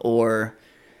 or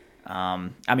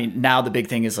I mean, now the big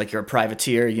thing is like you're a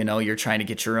privateer, you're trying to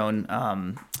get your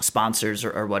own sponsors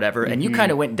or whatever, and you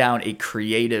kind of went down a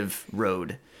creative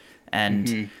road,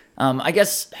 and I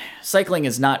guess cycling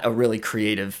is not a really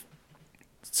creative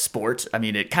sport. I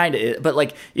mean, it kind of is, but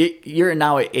like you're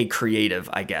now a creative,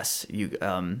 I guess. You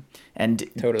and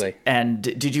totally. And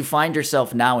did you find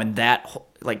yourself now in that,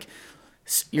 like,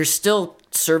 you're still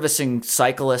servicing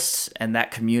cyclists and that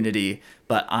community,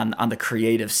 but on the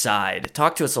creative side?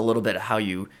 Talk to us a little bit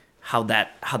how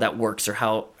that works, or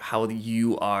how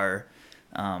you are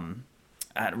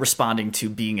responding to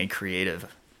being a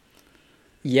creative.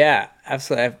 Yeah,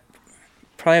 absolutely. I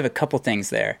probably have a couple things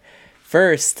there.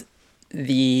 First,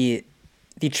 the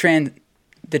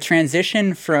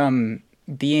transition from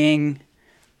being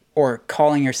or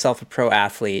calling yourself a pro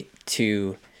athlete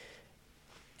to,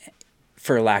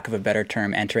 for lack of a better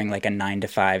term, entering like a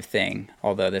 9-to-5 thing,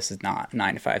 although this is not a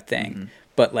 9-to-5 thing,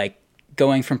 but like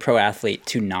going from pro athlete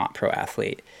to not pro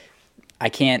athlete.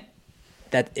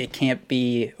 It can't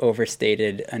be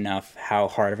overstated enough how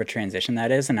hard of a transition that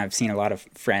is. And I've seen a lot of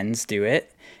friends do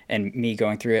it and me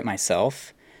going through it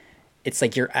myself. It's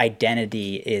like your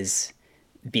identity is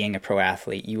being a pro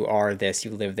athlete. You are this,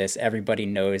 you live this, everybody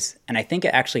knows. And I think it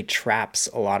actually traps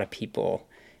a lot of people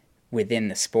within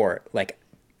the sport. Like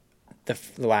the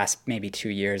last maybe 2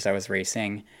 years I was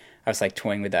racing, I was like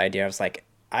toying with the idea. I was like,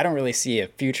 I don't really see a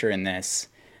future in this.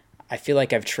 I feel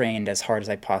like I've trained as hard as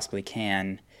I possibly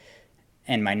can.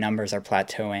 and my numbers are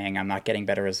plateauing. I'm not getting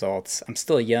better results. I'm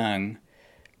still young,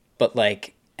 but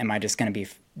like, am I just going to be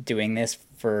doing this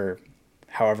for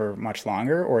however much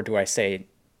longer, or do I say,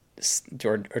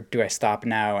 or do I stop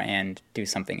now and do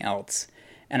something else?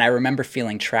 And I remember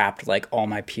feeling trapped. Like all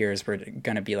my peers were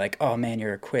going to be like, "Oh man,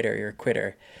 you're a quitter. You're a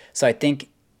quitter." So I think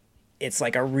it's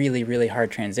like a really, really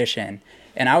hard transition.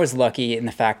 And I was lucky in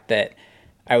the fact that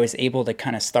I was able to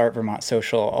kind of start Vermont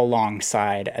Social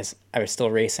alongside as I was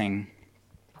still racing,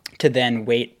 to then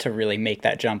wait to really make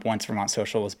that jump once Vermont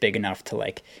Social was big enough to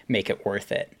like make it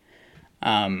worth it.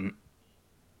 And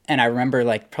I remember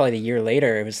like probably the year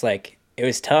later, it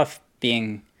was tough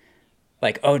being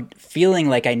like, oh, feeling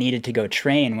like I needed to go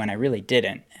train when I really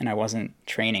didn't. And I wasn't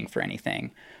training for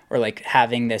anything, or like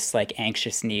having this like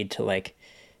anxious need to like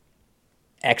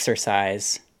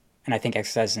exercise. And I think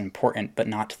exercise is important, but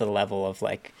not to the level of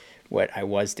like what I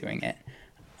was doing it,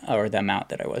 or the amount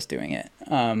that I was doing it.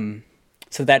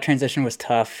 So that transition was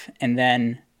tough. And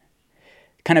then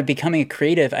kind of becoming a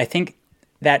creative, I think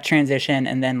that transition,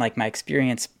 and then like my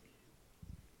experience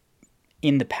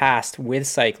in the past with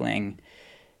cycling,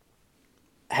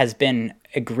 has been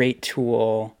a great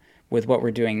tool with what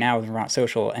we're doing now with Vermont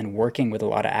Social and working with a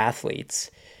lot of athletes.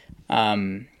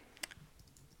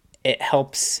 It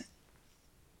helps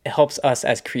us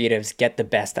as creatives get the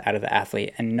best out of the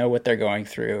athlete and know what they're going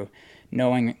through,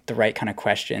 knowing the right kind of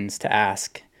questions to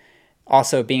ask.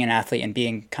 Also being an athlete and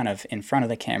being kind of in front of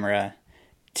the camera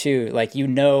too, like, you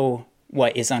know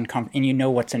what is uncomfortable and you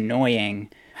know what's annoying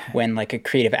when like a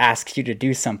creative asks you to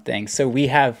do something. So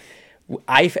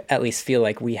I at least feel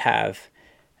like we have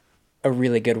a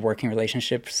really good working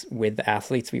relationships with the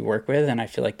athletes we work with. And I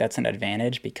feel like that's an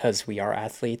advantage because we are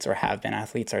athletes or have been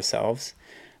athletes ourselves.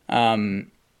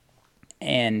 And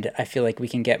I feel like we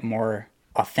can get more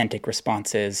authentic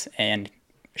responses and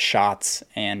shots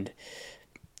and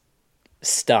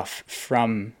stuff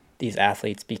from these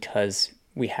athletes because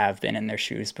we have been in their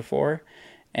shoes before,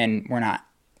 and we're not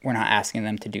asking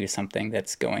them to do something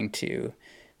that's going to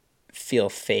feel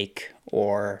fake,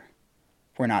 or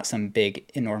we're not some big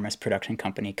enormous production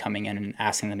company coming in and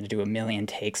asking them to do a million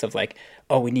takes of like,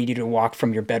 oh, we need you to walk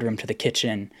from your bedroom to the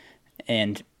kitchen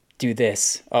and do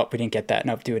this. Oh, we didn't get that.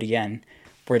 Nope, do it again.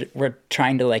 We're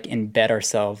trying to like embed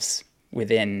ourselves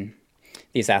within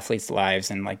these athletes' lives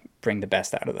and like bring the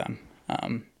best out of them.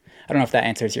 I don't know if that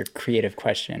answers your creative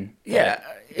question. Yeah,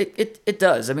 it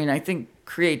does. I mean, I think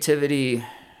creativity,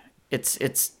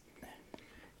 it's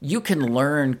you can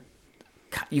learn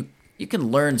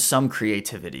some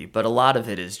creativity, but a lot of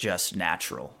it is just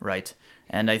natural, right?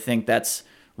 And I think that's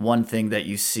one thing that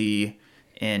you see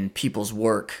in people's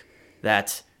work,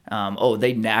 that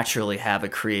they naturally have a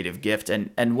creative gift,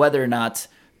 and whether or not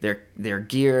their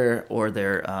gear or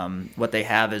their what they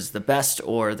have is the best,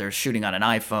 or they're shooting on an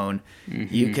iPhone,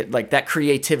 you could, like, that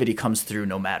creativity comes through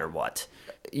no matter what.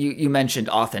 You mentioned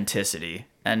authenticity,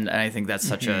 and I think that's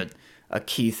such a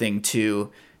key thing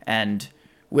too. And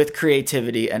with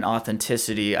creativity and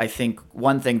authenticity, I think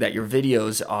one thing that your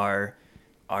videos are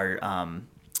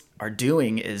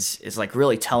doing is like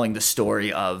really telling the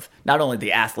story of not only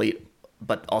the athlete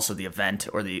but also the event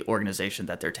or the organization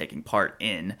that they're taking part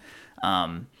in.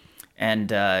 Do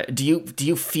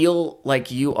you feel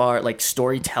like you are, like,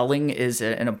 storytelling is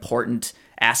an important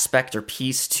aspect or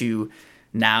piece to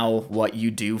now what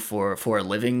you do for a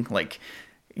living? Like,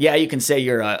 yeah, you can say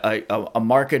you're a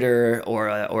marketer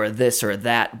or a this or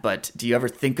that, but do you ever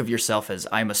think of yourself as,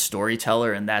 I'm a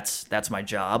storyteller and that's my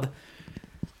job?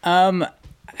 I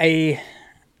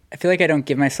feel like I don't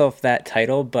give myself that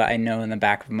title, but I know in the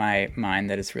back of my mind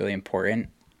that it's really important.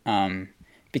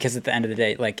 Because at the end of the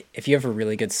day, like, if you have a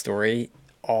really good story,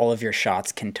 all of your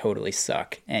shots can totally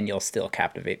suck and you'll still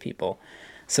captivate people.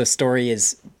 So story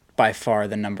is by far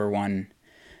the number one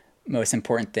most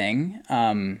important thing.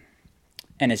 And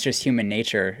it's just human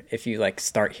nature. If you like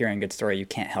start hearing a good story, you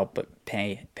can't help but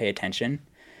pay attention.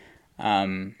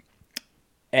 And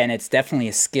it's definitely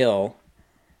a skill.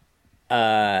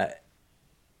 I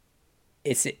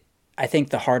think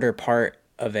the harder part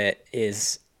of it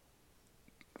is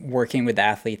working with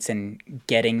athletes and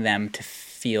getting them to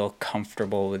feel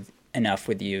comfortable enough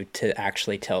with you to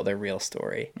actually tell their real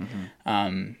story.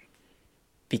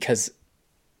 Because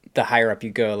the higher up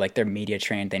you go, like, they're media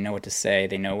trained, they know what to say,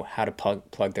 they know how to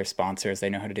plug their sponsors, they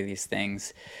know how to do these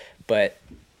things. But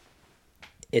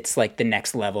it's like the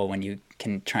next level when you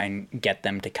can try and get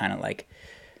them to kind of like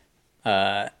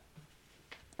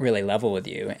really level with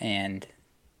you and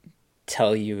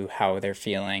tell you how they're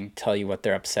feeling, tell you what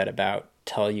they're upset about,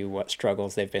 tell you what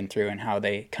struggles they've been through and how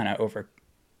they kind of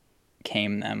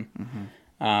overcame them.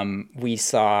 We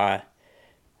saw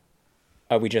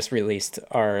we just released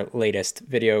our latest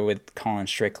video with Colin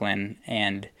Strickland,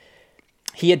 and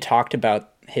he had talked about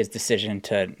his decision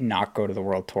to not go to the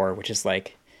world tour, which is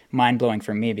like mind-blowing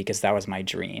for me because that was my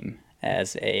dream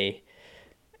as a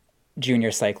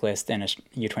junior cyclist and a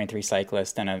U23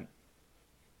 cyclist and a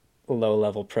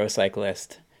low-level pro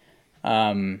cyclist.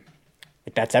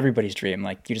 Like that's everybody's dream.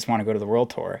 Like you just want to go to the world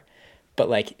tour. But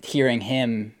like hearing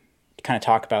him kind of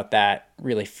talk about that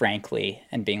really frankly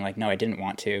and being like, no, I didn't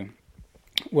want to,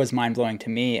 was mind-blowing to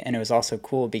me. And it was also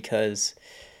cool because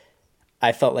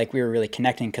I felt like we were really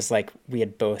connecting because like we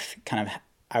had both kind of,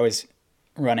 I was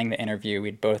running the interview,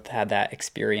 we'd both had that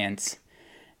experience,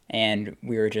 and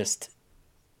we were just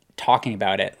talking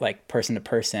about it like person to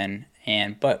person,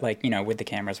 and but like, you know, with the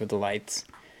cameras, with the lights,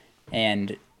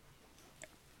 and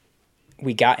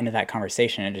we got into that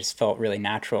conversation. It just felt really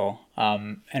natural,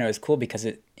 and it was cool because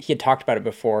he had talked about it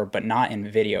before, but not in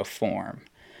video form.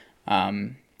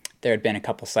 There had been a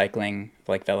couple cycling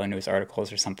like Velo News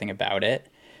articles or something about it,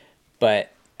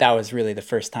 but that was really the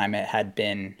first time it had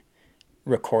been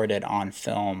recorded on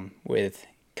film with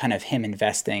kind of him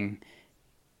investing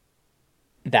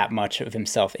that much of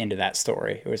himself into that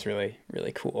story. It was really,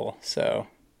 really cool. So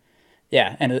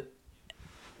yeah. And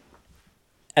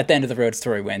at the end of the road,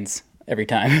 story wins every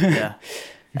time. Yeah.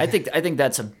 I think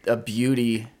that's a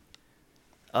beauty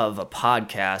of a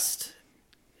podcast,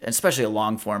 especially a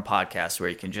long form podcast where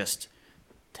you can just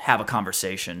have a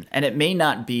conversation, and it may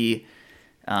not be,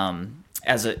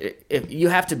 if you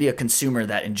have to be a consumer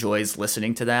that enjoys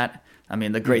listening to that. I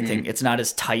mean, the great thing, it's not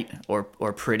as tight or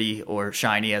pretty or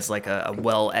shiny as like a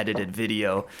well-edited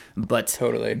video, but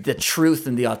Totally. The truth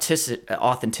and the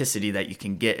authenticity that you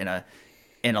can get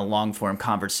in a long-form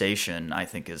conversation, I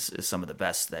think is some of the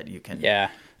best that you can. Yeah,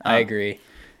 I agree.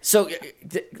 So,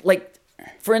 like,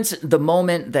 for instance, the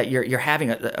moment that you're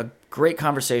having a great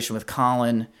conversation with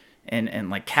Colin and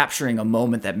like capturing a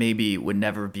moment that maybe would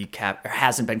never be or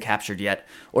hasn't been captured yet,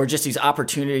 or just these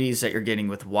opportunities that you're getting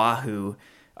with Wahoo.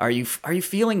 Are you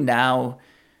feeling now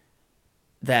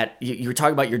that you're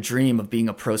talking about your dream of being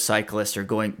a pro cyclist or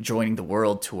joining the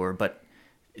world tour, but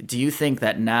do you think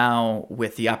that now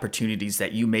with the opportunities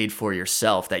that you made for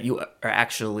yourself, that you are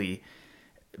actually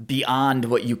beyond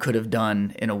what you could have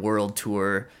done in a world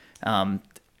tour?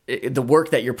 The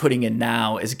work that you're putting in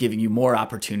now is giving you more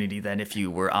opportunity than if you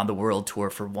were on the world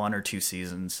tour for 1 or 2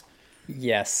 seasons.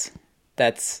 Yes,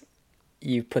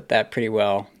 you put that pretty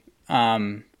well.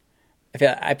 I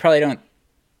probably don't.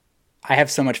 I have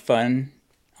so much fun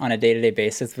on a day-to-day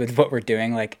basis with what we're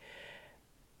doing. Like,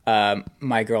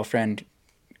 my girlfriend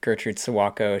Gertrude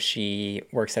Sawako, she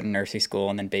works at a nursery school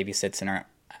and then babysits in her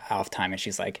off time, and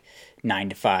she's like 9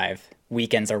 to 5.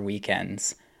 Weekends are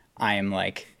weekends. I am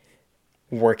like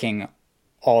working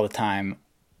all the time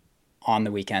on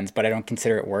the weekends, but I don't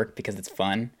consider it work because it's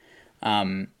fun.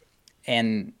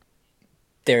 And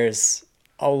there's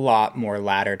a lot more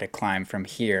ladder to climb from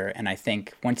here. And I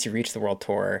think once you reach the world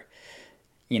tour,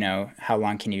 you know, how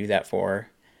long can you do that for?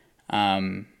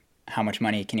 How much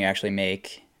money can you actually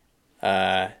make? What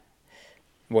are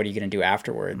you going to do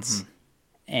afterwards?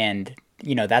 And,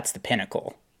 you know, that's the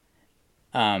pinnacle,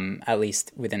 at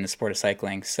least within the sport of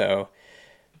cycling. So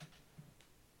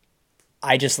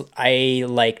I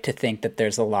like to think that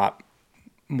there's a lot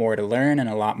more to learn and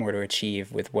a lot more to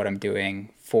achieve with what I'm doing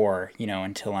for, you know,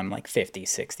 until I'm like 50,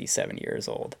 60, 70 years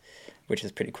old, which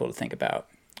is pretty cool to think about.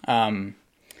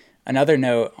 Another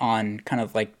note on kind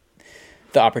of like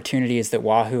the opportunities that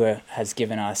Wahoo has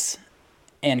given us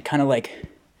and kind of like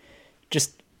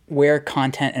just where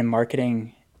content and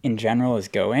marketing in general is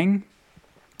going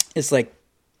is like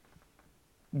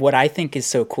what I think is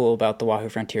so cool about the Wahoo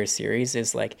Frontier series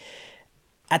is like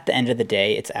at the end of the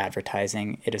day, it's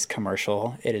advertising, it is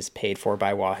commercial, it is paid for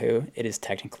by Wahoo, it is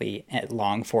technically a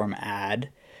long form ad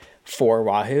for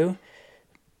Wahoo,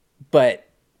 but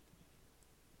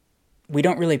we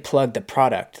don't really plug the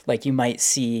product. Like you might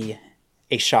see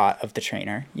a shot of the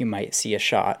trainer, you might see a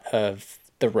shot of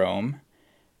the roam,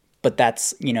 but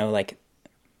that's, you know, like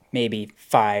maybe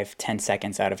 5-10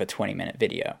 seconds out of a 20-minute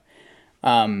video.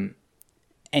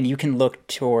 And you can look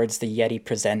towards the Yeti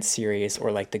Presents series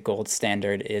or like the gold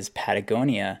standard is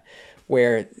Patagonia,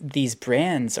 where these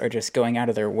brands are just going out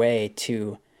of their way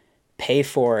to pay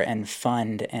for and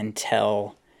fund and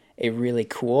tell a really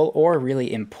cool or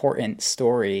really important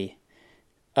story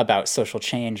about social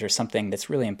change or something that's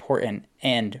really important.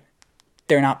 And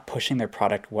they're not pushing their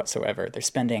product whatsoever. They're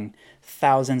spending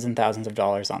thousands and thousands of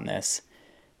dollars on this,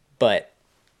 but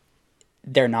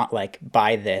they're not like,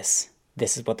 buy this.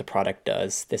 This is what the product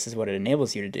does. This is what it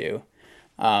enables you to do.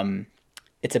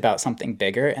 It's about something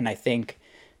bigger. And I think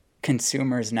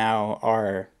consumers now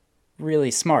are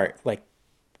really smart. Like,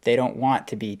 they don't want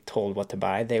to be told what to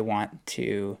buy. They want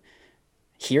to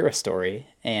hear a story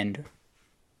and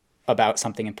about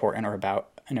something important or about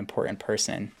an important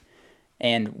person.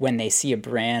 And when they see a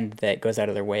brand that goes out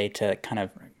of their way to kind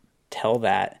of tell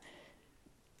that,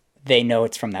 they know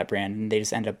it's from that brand, and they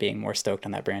just end up being more stoked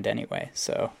on that brand anyway.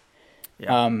 So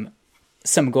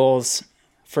some goals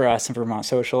for us in Vermont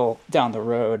Social down the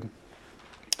road.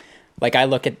 Like, I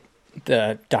look at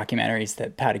the documentaries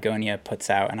that Patagonia puts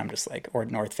out, and I'm just like, or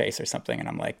North Face or something, and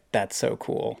I'm like, that's so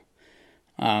cool.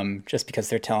 Just because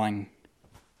they're telling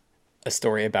a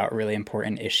story about a really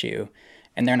important issue,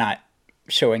 and they're not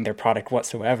showing their product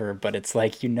whatsoever, but it's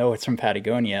like, it's from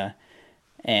Patagonia,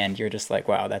 and you're just like,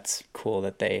 wow, that's cool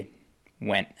that they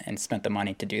went and spent the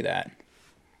money to do that.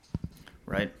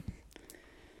 Right.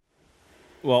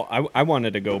 Well, I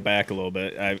wanted to go back a little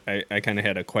bit. I kind of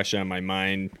had a question on my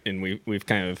mind, and we've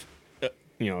kind of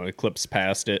eclipsed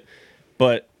past it.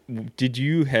 But did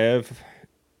you have?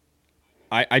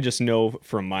 I just know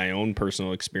from my own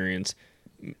personal experience,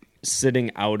 sitting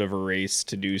out of a race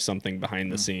to do something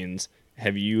behind the scenes.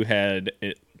 Have you had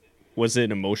it? Was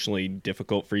it emotionally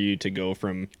difficult for you to go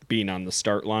from being on the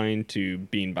start line to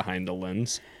being behind the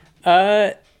lens?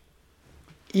 Yeah,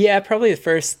 probably the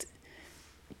first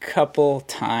couple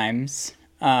times.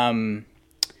 Let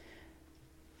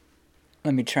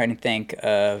me try to think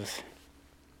of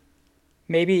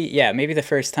maybe the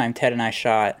first time Ted and I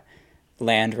shot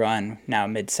Land Run, now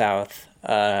Mid-South.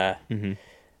 I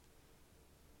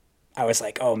was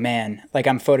like, oh man, like,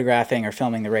 I'm photographing or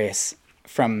filming the race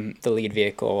from the lead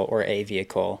vehicle or a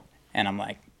vehicle, and I'm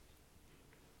like,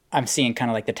 I'm seeing kind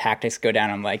of like the tactics go down.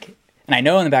 I'm like, and I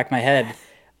know in the back of my head,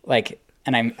 like,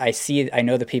 and I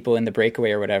know the people in the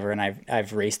breakaway or whatever, and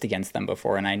I've raced against them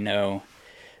before, and I know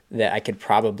that I could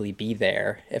probably be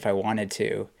there if I wanted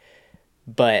to.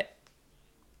 But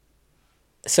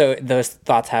so those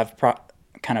thoughts have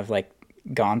kind of like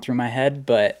gone through my head,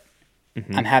 but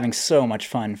I'm having so much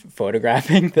fun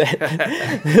photographing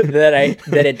that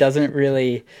that it doesn't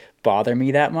really bother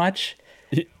me that much.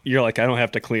 You're like, I don't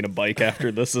have to clean a bike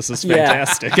after this. This is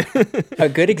fantastic. Yeah. A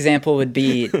good example would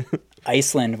be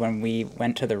Iceland, when we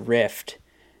went to the Rift,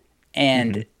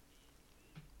 and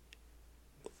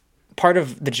part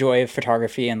of the joy of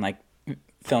photography and like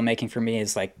filmmaking for me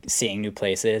is like seeing new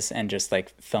places and just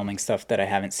like filming stuff that I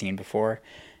haven't seen before.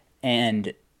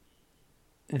 And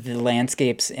the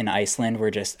landscapes in Iceland were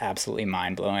just absolutely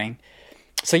mind-blowing.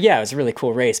 So yeah, it was a really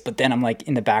cool race, but then I'm like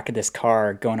in the back of this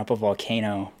car going up a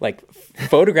volcano, like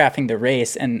photographing the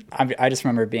race, and I just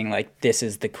remember being like, this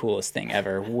is the coolest thing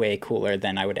ever, way cooler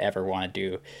than I would ever want to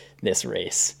do this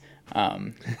race.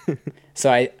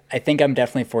 So I think I'm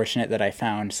definitely fortunate that I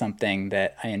found something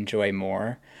that I enjoy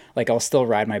more. Like, I'll still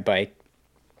ride my bike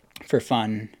for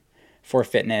fun, for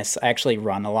fitness. I actually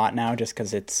run a lot now just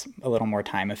because it's a little more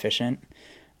time efficient.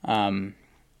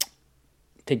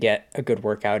 To get a good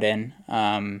workout in.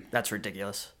 That's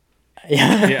ridiculous.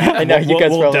 Yeah. I know you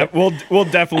guys we'll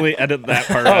definitely edit that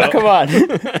part oh, out. Come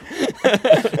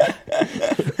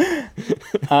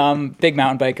on. Big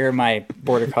mountain biker, my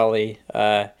border collie.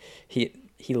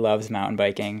 He loves mountain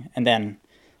biking. And then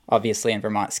obviously in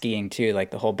Vermont skiing too,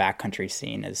 like the whole backcountry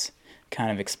scene is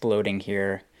kind of exploding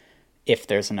here if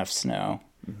there's enough snow.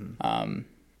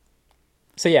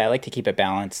 So yeah, I like to keep it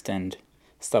balanced and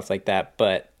stuff like that,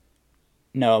 but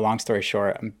no, long story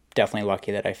short, I'm definitely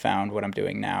lucky that I found what I'm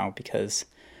doing now, because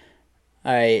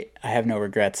I have no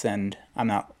regrets, and I'm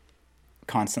not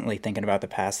constantly thinking about the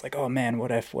past, like, oh man,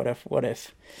 what if?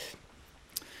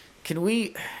 Can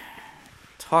we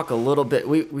talk a little bit?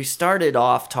 We started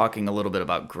off talking a little bit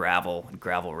about gravel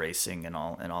racing and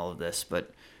all of this,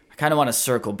 but I kind of want to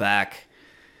circle back,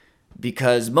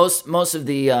 because most of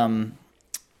the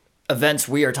events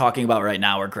we are talking about right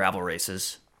now are gravel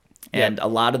races. And a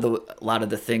lot of the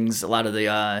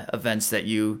events that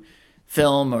you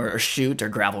film or shoot are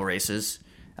gravel races,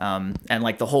 and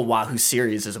like the whole Wahoo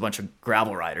series is a bunch of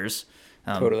gravel riders,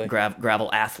 totally gravel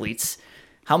athletes.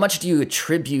 How much do you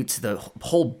attribute the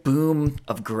whole boom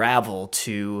of gravel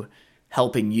to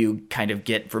helping you kind of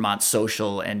get Vermont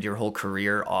Social and your whole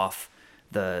career off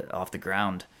the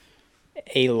ground?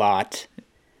 A lot,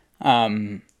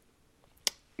 because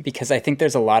I think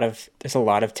there's a lot of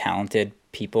talented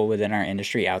people within our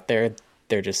industry out there.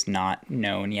 They're just not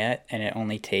known yet, and it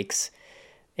only takes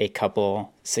a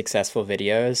couple successful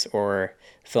videos or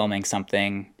filming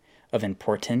something of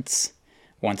importance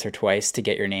once or twice to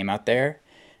get your name out there.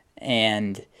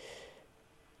 And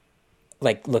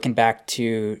like looking back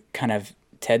to kind of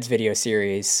Ted's video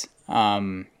series,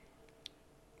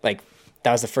 like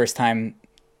that was the first time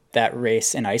that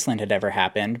race in Iceland had ever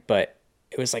happened, but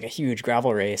it was like a huge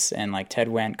gravel race, and like Ted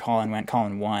went,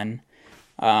 Colin won.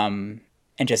 And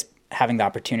just having the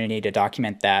opportunity to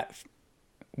document that,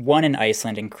 one, in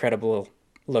Iceland, incredible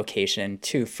location,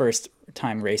 two, first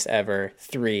time race ever,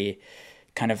 three,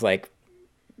 kind of like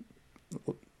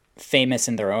famous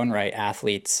in their own right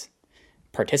athletes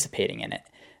participating in it.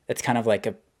 That's kind of like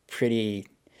a pretty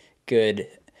good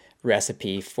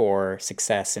recipe for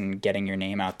success and getting your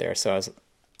name out there. So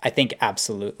I think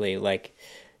absolutely, like,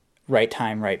 right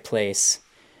time, right place.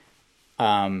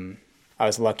 I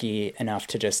was lucky enough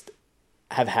to just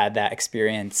have had that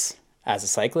experience as a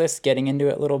cyclist, getting into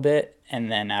it a little bit.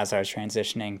 And then as I was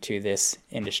transitioning to this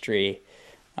industry,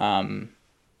 being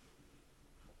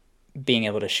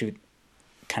able to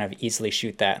kind of easily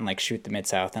shoot that and like shoot the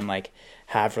Mid-South and like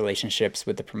have relationships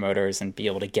with the promoters and be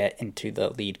able to get into the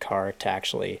lead car to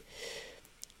actually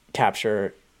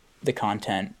capture the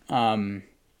content.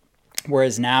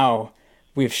 Whereas now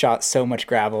we've shot so much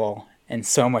gravel and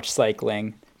so much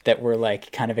cycling that we're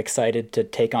like kind of excited to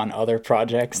take on other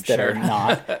projects that are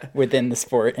not within the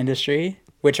sport industry,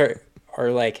 which are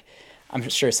like, I'm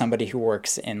sure somebody who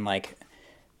works in like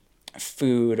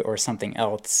food or something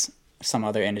else, some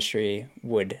other industry,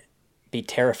 would be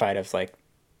terrified of like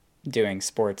doing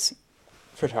sports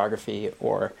photography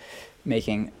or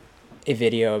making a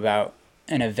video about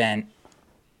an event.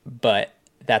 But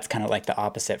that's kind of like the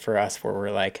opposite for us, where we're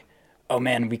like, oh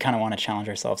man, we kind of want to challenge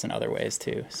ourselves in other ways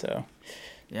too. So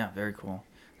yeah, very cool.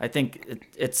 I think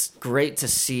it's great to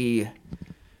see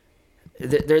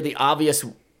they're the obvious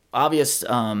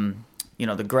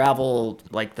the gravel,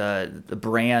 like the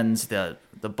brands, the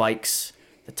bikes,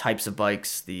 the types of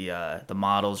bikes, the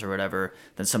models or whatever,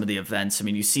 then some of the events. I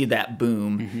mean, you see that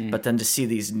boom, but then to see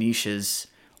these niches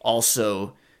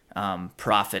also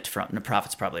profit from, no,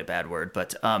 profit's probably a bad word,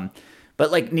 but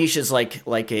like niches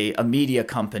like a media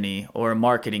company or a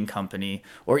marketing company,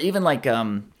 or even like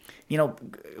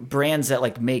brands that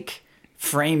like make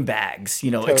frame bags,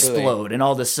 totally explode, and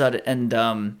all of a sudden,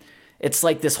 and it's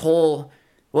like this whole,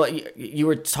 well, you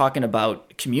were talking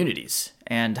about communities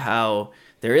and how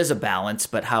there is a balance,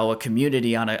 but how a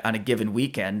community on a given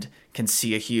weekend can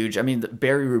see a huge, I mean,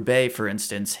 Barry-Roubaix, for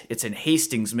instance, it's in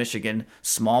Hastings, Michigan,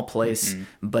 small place,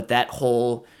 but that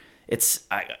whole, it's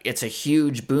a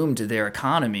huge boom to their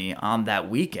economy on that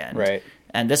weekend. Right.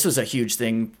 And this was a huge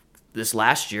thing this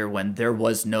last year when there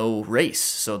was no race.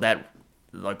 So that,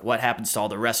 like, what happens to all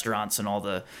the restaurants and all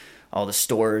the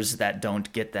stores that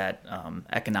don't get that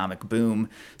economic boom.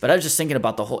 But I was just thinking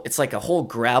about it's like a whole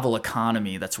gravel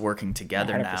economy that's working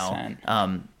together 100%.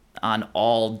 now on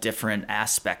all different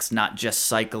aspects, not just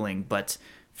cycling, but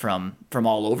from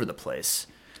all over the place.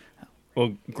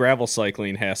 Well, gravel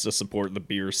cycling has to support the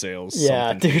beer sales.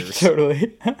 Yeah, dude, beers.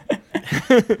 totally.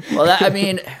 Well,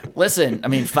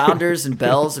 listen, Founders and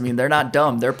Bells, they're not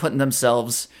dumb. They're attaching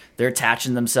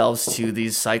themselves to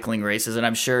these cycling races, and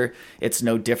I'm sure it's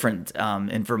no different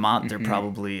in Vermont. There are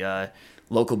probably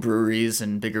local breweries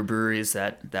and bigger breweries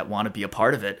that want to be a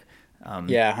part of it.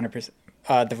 Yeah, 100%.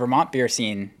 The Vermont beer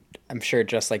scene, I'm sure,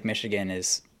 just like Michigan,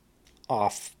 is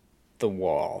off the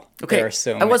wall. Okay, there are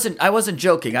so I wasn't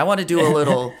joking. I want to do a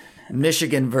little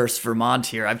Michigan versus Vermont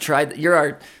here. You're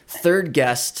our third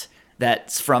guest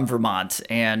that's from Vermont,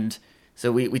 and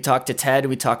so we talked to Ted,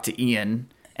 we talked to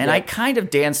Ian, and I kind of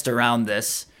danced around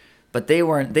this, but they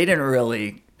weren't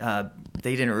into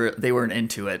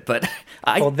it. But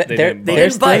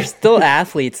they're still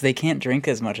athletes. They can't drink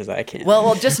as much as I can.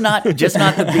 Well, just not the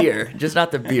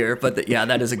beer, but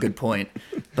that is a good point.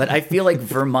 But I feel like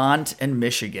Vermont and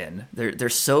Michigan, they're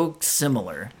so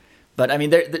similar, but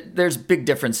there's big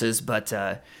differences. But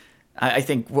I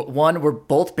think we're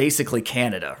both basically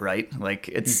Canada, right? Like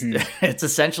it's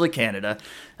essentially Canada.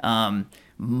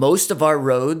 Most of our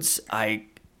roads, I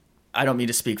don't mean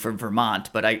to speak for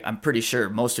Vermont, but I'm pretty sure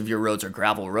most of your roads are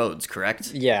gravel roads,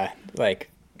 correct? Yeah,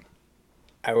 like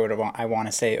I want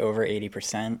to say over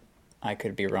 80%. I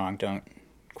could be wrong. Don't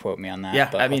quote me on that. Yeah,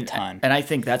 but a ton. And I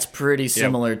think that's pretty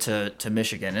similar to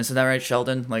Michigan. Isn't that right,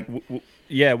 Sheldon? Like,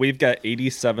 yeah, we've got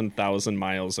 87,000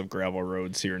 miles of gravel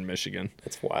roads here in Michigan.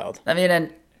 It's wild.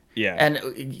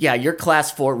 Your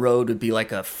class 4 road would be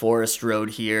like a forest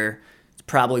road here.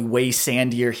 Probably way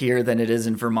sandier here than it is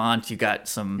in Vermont. You got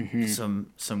some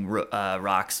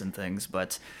rocks and things,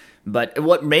 but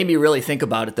what made me really think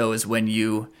about it though is when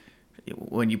you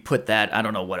put that, I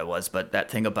don't know what it was, but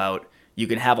that thing about you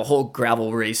can have a whole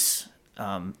gravel race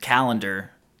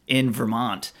calendar in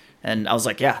Vermont, and I was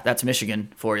like, yeah, that's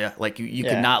Michigan for you. Like you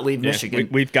could not leave Michigan.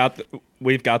 We've got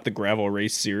the gravel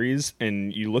race series,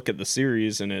 and you look at the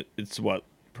series, and it's what,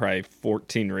 probably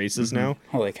 14 races now.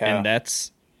 Holy cow!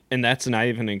 And that's not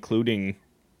even including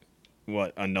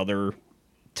another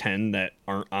 10 that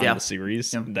aren't on Yeah. the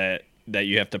series Yeah. that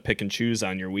you have to pick and choose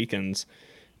on your weekends.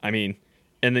 I mean,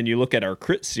 and then you look at our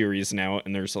crit series now,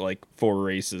 and there's like 4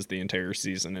 races the entire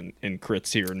season in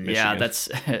crits here in Michigan. Yeah, that's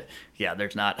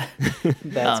there's not.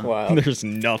 That's wild. There's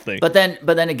nothing. But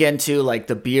then again too, like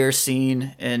the beer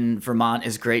scene in Vermont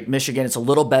is great. Michigan, it's a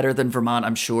little better than Vermont,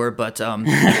 I'm sure, but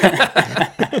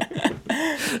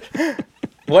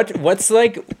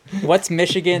What's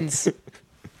Michigan's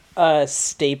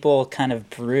staple kind of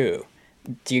brew?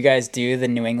 Do you guys do the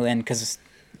New England? Because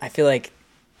I feel like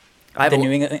I have the a-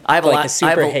 New England, I have a like lot, the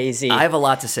super hazy. I have a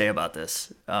lot to say about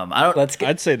this. I don't. Let's get.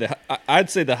 I'd say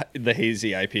the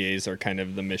hazy IPAs are kind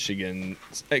of the Michigan.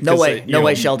 No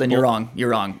way, Sheldon, you're wrong. You're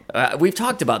wrong. We've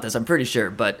talked about this, I'm pretty sure,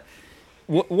 but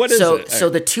What is so it? so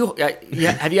the two.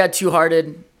 Have you had Two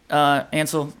Hearted,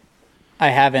 Ansel? I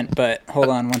haven't, but hold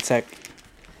on one sec.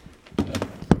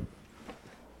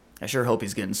 I sure hope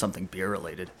he's getting something beer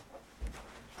related.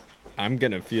 I'm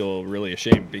gonna feel really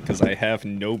ashamed because I have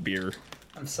no beer.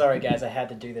 I'm sorry, guys. I had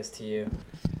to do this to you.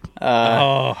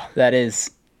 Oh, That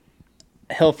is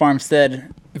Hill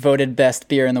Farmstead voted best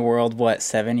beer in the world.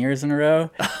 7 years in a row?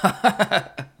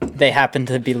 They happen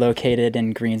to be located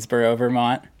in Greensboro,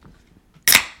 Vermont.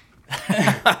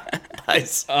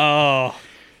 Nice.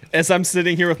 as I'm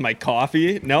sitting here with my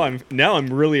coffee, now I'm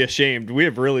really ashamed. We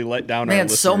have really let down our Man,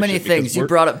 so many listenership things. because You we're-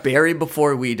 brought up Barry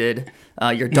before we did.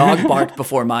 Your dog barked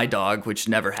before my dog, which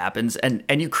never happens. And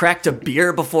you cracked a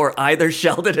beer before either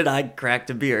Sheldon and I cracked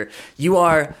a beer. You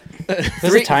are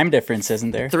There's a time difference,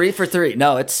 isn't there? 3 for 3.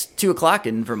 No, it's 2:00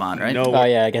 in Vermont, right? No. Oh,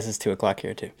 yeah. I guess it's 2:00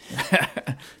 here, too.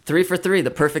 3 for 3,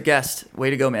 the perfect guest. Way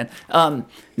to go, man.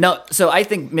 No, so I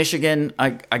think Michigan,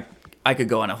 I could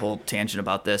go on a whole tangent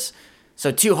about this.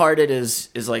 So Two Hearted is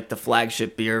like the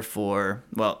flagship beer for,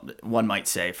 well, one might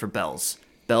say, for Bell's.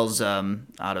 Bell's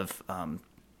out of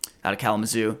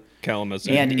Kalamazoo.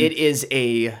 Kalamazoo. And it is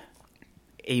a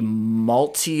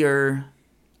maltier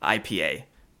IPA.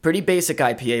 Pretty basic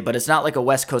IPA, but it's not like a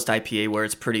West Coast IPA where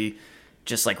it's pretty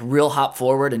just like real hop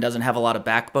forward and doesn't have a lot of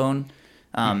backbone.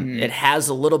 It has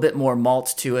a little bit more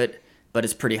malt to it, but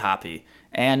it's pretty hoppy.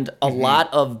 And a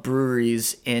lot of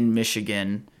breweries in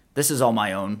Michigan, this is all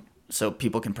my own, so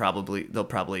people they'll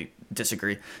probably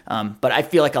disagree. But I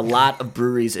feel like a lot of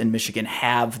breweries in Michigan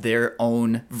have their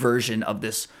own version of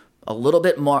this, a little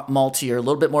bit more maltier, a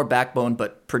little bit more backbone,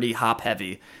 but pretty hop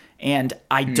heavy. And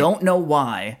I don't know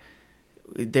why.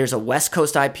 There's a West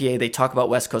Coast IPA. They talk about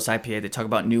West Coast IPA. They talk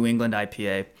about New England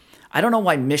IPA. I don't know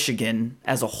why Michigan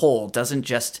as a whole doesn't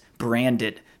just brand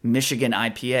it Michigan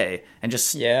IPA and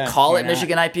just call why it not?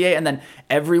 Michigan IPA. And then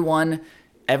every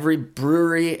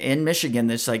brewery in Michigan,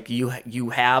 there's like you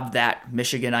have that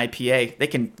Michigan IPA. They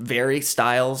can vary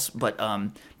styles, but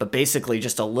basically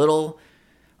just a little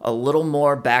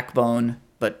more backbone,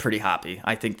 but pretty hoppy.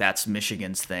 I think that's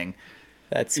Michigan's thing.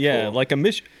 That's Yeah, cool. like a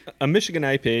Michigan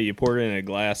IPA, you pour it in a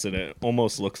glass and it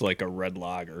almost looks like a red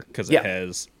lager because it Yeah.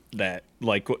 has that,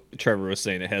 like what Trevor was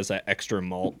saying, it has that extra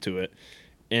malt to it.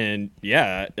 And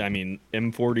yeah, I mean,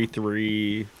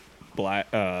 M43,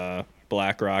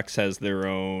 Black Rocks has their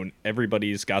own.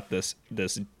 Everybody's got this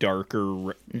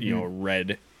darker,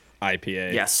 red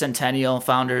IPA. Yeah, Centennial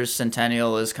Founders.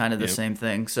 Centennial is kind of the same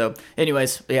thing. So,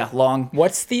 anyways, yeah, long.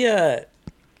 What's the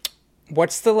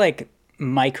like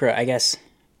micro, I guess,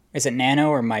 is it nano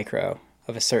or micro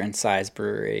of a certain size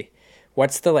brewery?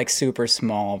 What's the like super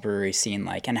small brewery scene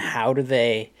like, and how do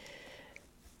they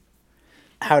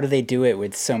do it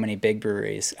with so many big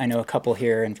breweries? I know a couple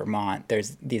here in Vermont.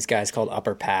 There's these guys called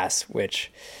Upper Pass,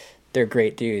 which they're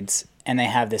great dudes, and they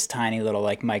have this tiny little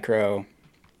like micro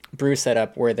brew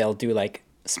setup where they'll do like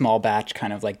small batch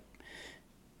kind of like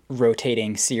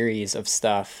rotating series of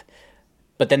stuff.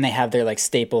 But then they have their like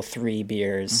staple 3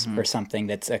 beers or something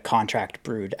that's a contract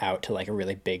brewed out to like a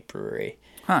really big brewery.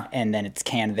 Huh. And then it's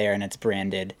canned there and it's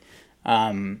branded.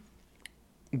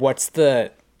 What's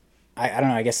the, I don't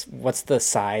know, I guess, what's the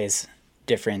size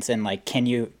difference? And like, can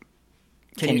you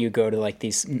go to like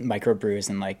these microbrews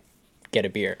and like get a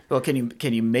beer? Well, can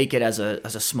you make it as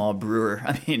a small brewer?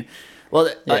 I mean, well,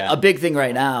 Yeah. a big thing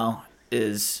right now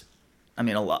is, I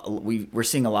mean, we're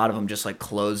seeing a lot of them just like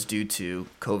closed due to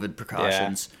COVID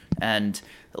precautions, and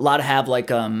a lot have like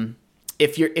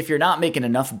if you're not making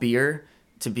enough beer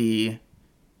to be,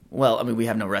 well, I mean, we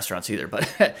have no restaurants either,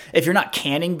 but if you're not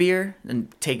canning beer and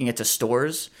taking it to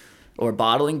stores, or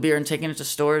bottling beer and taking it to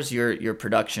stores, your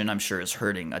production, I'm sure, is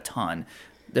hurting a ton.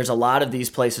 There's a lot of these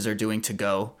places are doing to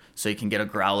go, so you can get a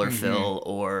growler fill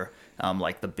or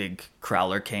like the big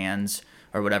crowler cans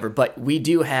or whatever. But we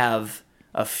do have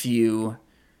a few.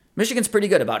 Michigan's pretty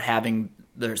good about having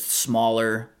their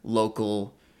smaller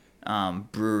local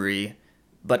brewery,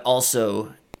 but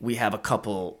also we have a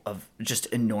couple of just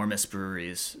enormous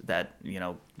breweries that,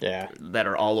 that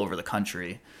are all over the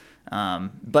country.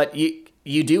 But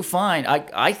you do find,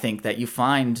 I think that you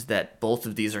find that both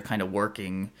of these are kind of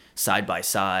working side by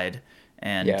side,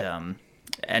 and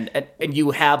and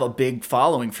you have a big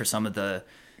following for some of the,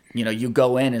 you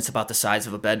go in, it's about the size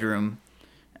of a bedroom,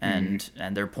 and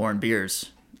they're pouring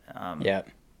beers.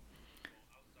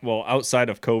 Well, outside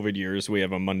of COVID years, we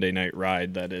have a Monday night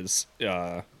ride that is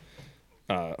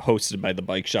hosted by the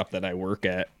bike shop that I work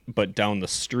at. But down the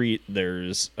street,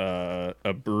 there's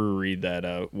a brewery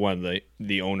that one of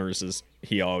the owners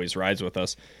he always rides with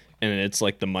us, and it's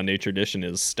like the Monday tradition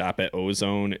is stop at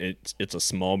Ozone. It's a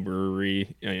small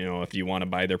brewery. If you want to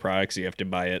buy their products, you have to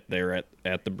buy it there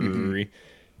at the brewery.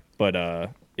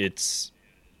 But it's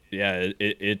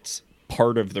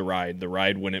part of the ride. The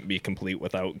ride wouldn't be complete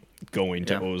without going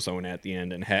to Ozone at the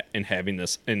end and having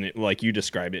this. And like you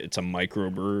described it, it's a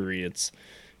microbrewery. It's,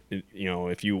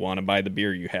 if you want to buy the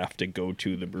beer, you have to go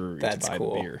to the brewery to buy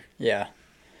the beer. Yeah.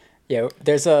 Yeah.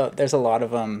 There's a lot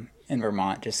of them in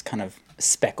Vermont, just kind of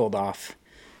speckled off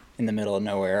in the middle of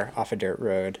nowhere off a dirt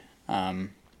road. And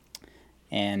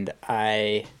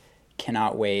I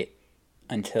cannot wait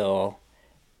until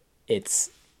it's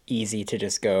easy to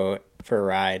just go for a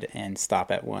ride and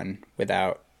stop at one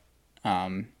without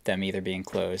them either being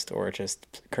closed or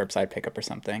just curbside pickup or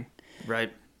something.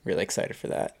 Right. Really excited for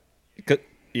that.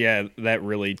 Yeah, that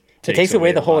really takes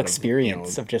away the whole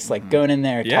experience of just like going in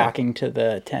there, talking to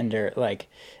the tender, like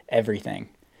everything.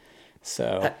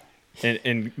 So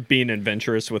and being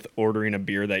adventurous with ordering a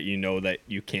beer that that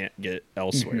you can't get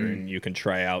elsewhere, and you can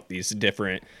try out these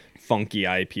different funky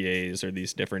IPAs or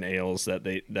these different ales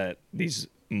that these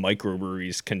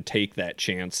microbreweries can take that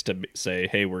chance to say,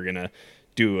 hey, we're gonna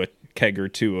do a keg or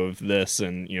two of this,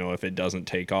 and if it doesn't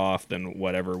take off, then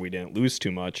whatever, we didn't lose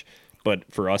too much.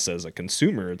 But for us as a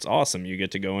consumer, it's awesome. You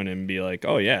get to go in and be like,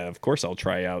 oh yeah, of course I'll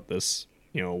try out this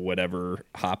whatever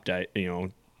hopped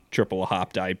triple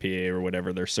hopped IPA or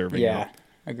whatever they're serving up.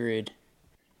 Agreed.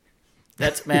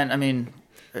 That's, man, I mean,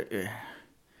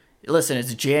 listen,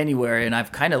 it's January and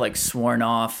I've kind of like sworn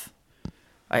off.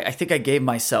 I think I gave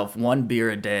myself one beer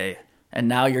a day, and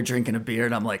now you're drinking a beer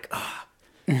and I'm like, oh,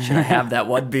 should I have that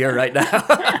one beer right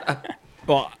now?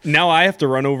 Well, now I have to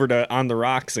run over to On the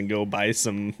Rocks and go buy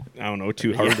some, I don't know,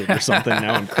 Two Hearted or something.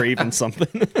 Now I'm craving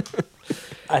something.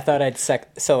 I thought I'd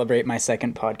celebrate my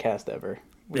second podcast ever.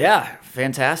 Yeah,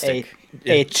 fantastic.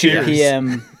 A 2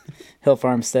 p.m. Hill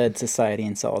Farmstead Society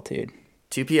in Solitude.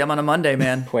 2 p.m. on a Monday,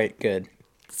 man. Quite good.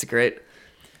 It's great.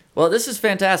 Well, this is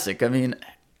fantastic. I mean,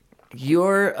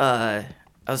 I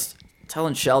was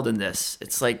telling Sheldon this.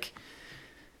 It's like,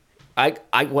 I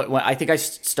think I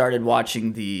started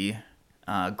watching the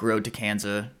Grow to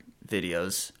Kansas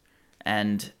videos,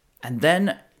 and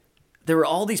then there were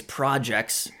all these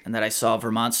projects, and that I saw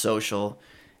Vermont Social,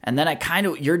 and then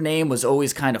your name was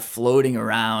always kind of floating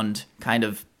around, kind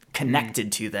of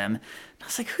connected to them. And I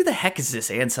was like, who the heck is this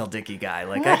Ansel Dickey guy?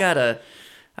 Like,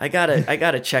 I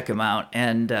gotta check him out.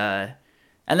 And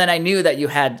then I knew that you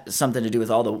had something to do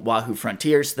with all the Wahoo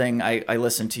Frontiers thing. I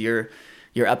listened to your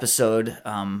episode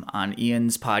on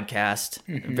Ian's podcast.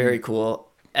 Very cool.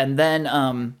 And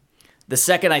then the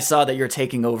second I saw that you're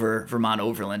taking over Vermont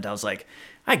Overland, I was like,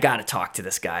 I got to talk to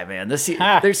this guy, man.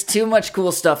 There's too much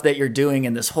cool stuff that you're doing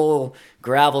in this whole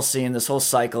gravel scene, this whole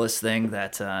cyclist thing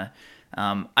that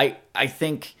I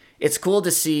think it's cool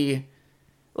to see.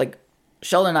 Like,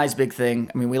 Sheldon and I's big thing,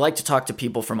 I mean, we like to talk to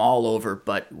people from all over,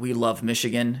 but we love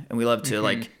Michigan, and we love to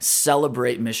like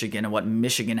celebrate Michigan and what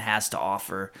Michigan has to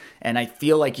offer. And I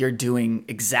feel like you're doing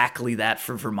exactly that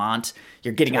for Vermont.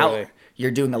 You're getting out. You're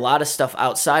doing a lot of stuff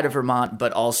outside of Vermont,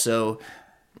 but also,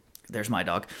 there's my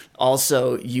dog.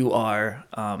 Also, you are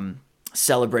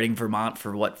celebrating Vermont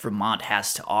for what Vermont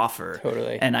has to offer.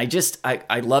 Totally. And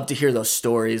I love to hear those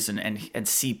stories and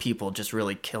see people just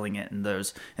really killing it in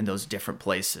those different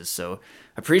places. So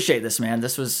appreciate this, man.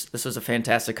 This was a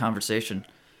fantastic conversation.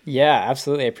 Yeah,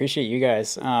 absolutely. I appreciate you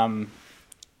guys.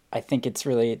 I think it's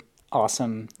really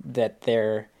awesome that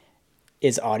there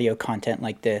is audio content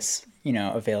like this,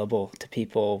 available to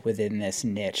people within this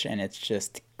niche, and it's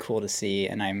just cool to see.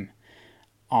 And I'm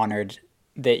honored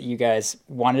that you guys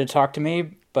wanted to talk to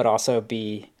me, but also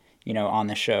be, on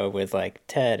the show with like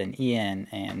Ted and Ian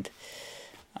and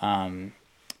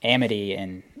Amity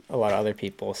and a lot of other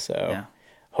people. So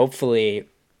hopefully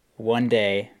one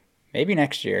day, maybe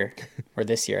next year or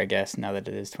this year, I guess, now that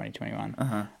it is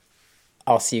 2021,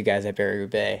 I'll see you guys at Barry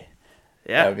Bay.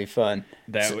 Yeah, that would be fun.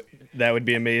 That would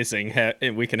be amazing.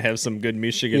 We can have some good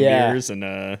Michigan beers, and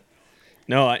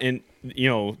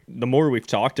the more we've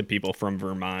talked to people from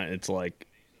Vermont, it's like,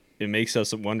 it makes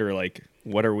us wonder, like,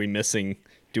 what are we missing?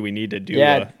 Do we need to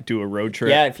do a road trip?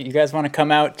 Yeah, if you guys want to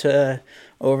come out to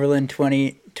Overland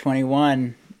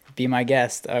 2021, be my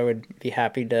guest. I would be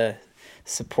happy to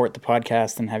support the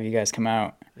podcast and have you guys come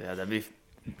out. Yeah,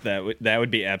 that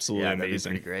would be absolutely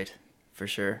amazing. That'd be pretty great, for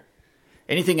sure.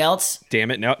 Anything else?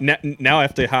 Damn it! Now I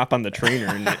have to hop on the trainer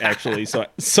and actually, so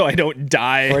I don't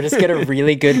die. Or just get a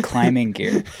really good climbing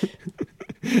gear.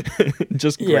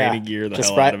 Just granny gear the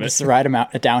hell out of it. Just ride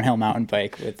a downhill mountain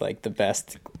bike with like the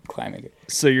best climbing gear.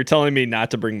 So you're telling me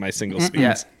not to bring my single speeds?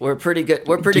 Yeah, we're pretty good.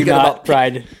 We're pretty good about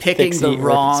picking the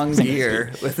wrong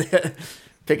gear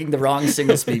picking the wrong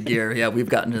single speed gear. Yeah, we've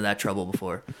gotten into that trouble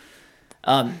before.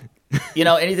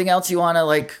 Anything else you want to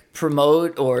like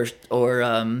promote or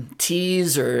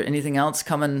tease or anything else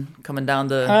coming down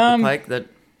the pike that?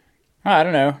 I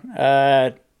don't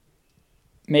know.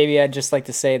 Maybe I'd just like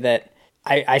to say that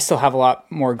I still have a lot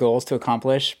more goals to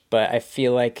accomplish, but I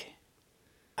feel like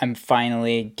I'm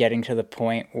finally getting to the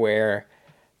point where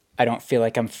I don't feel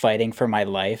like I'm fighting for my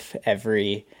life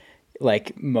every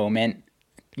like moment,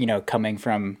 coming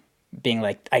from being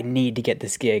like, I need to get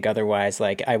this gig, otherwise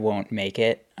like I won't make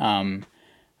it. I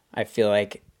feel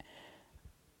like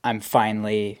I'm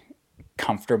finally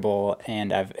comfortable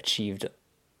and I've achieved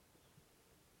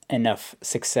enough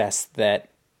success that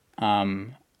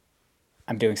I'm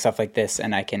doing stuff like this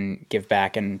and I can give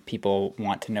back and people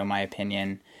want to know my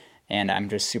opinion. And I'm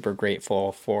just super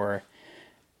grateful for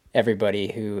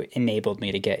everybody who enabled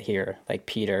me to get here, like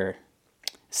Peter,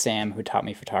 Sam, who taught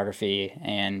me photography,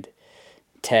 and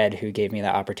Ted, who gave me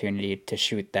the opportunity to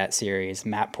shoot that series,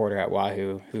 Matt Porter at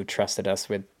Wahoo, who trusted us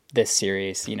with this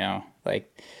series.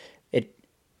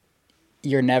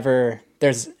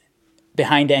 There's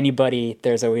behind anybody,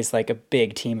 there's always like a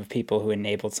big team of people who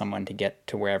enabled someone to get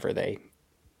to wherever they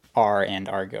are and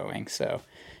are going. So,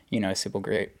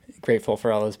 super grateful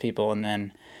for all those people. And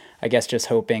then I guess just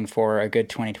hoping for a good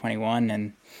 2021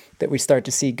 and that we start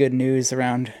to see good news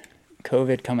around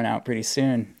COVID coming out pretty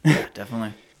soon. Yeah,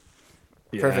 definitely.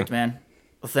 Yeah. Perfect, man.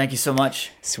 Well, thank you so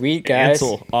much. Sweet, guys.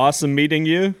 Ansel, awesome meeting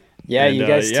you. Yeah, and, you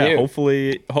guys too.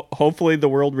 Hopefully the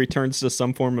world returns to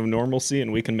some form of normalcy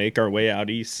and we can make our way out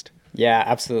east. Yeah,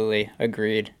 absolutely.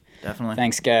 Agreed. Definitely.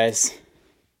 Thanks, guys.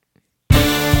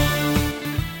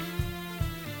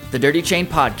 The Dirty Chain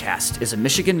Podcast is a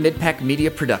Michigan Midpack Media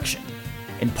production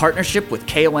in partnership with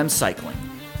KOM Cycling,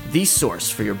 the source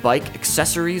for your bike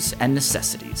accessories and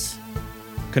necessities.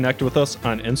 Connect with us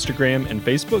on Instagram and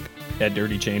Facebook at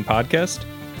Dirty Chain Podcast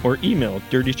or email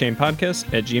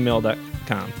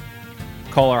dirtychainpodcast@gmail.com.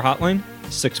 Call our hotline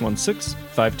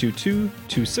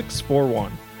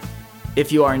 616-522-2641.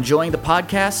 If you are enjoying the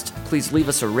podcast, please leave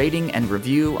us a rating and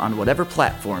review on whatever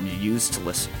platform you use to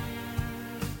listen.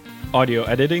 Audio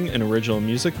editing and original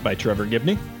music by Trevor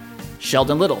Gibney.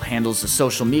 Sheldon Little handles the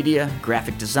social media,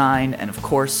 graphic design, and of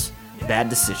course, bad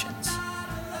decisions.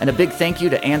 And a big thank you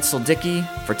to Ansel Dickey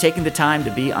for taking the time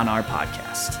to be on our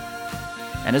podcast.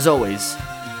 And as always,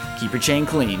 keep your chain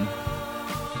clean,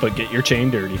 but get your chain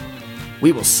dirty.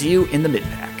 We will see you in the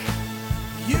Midpack.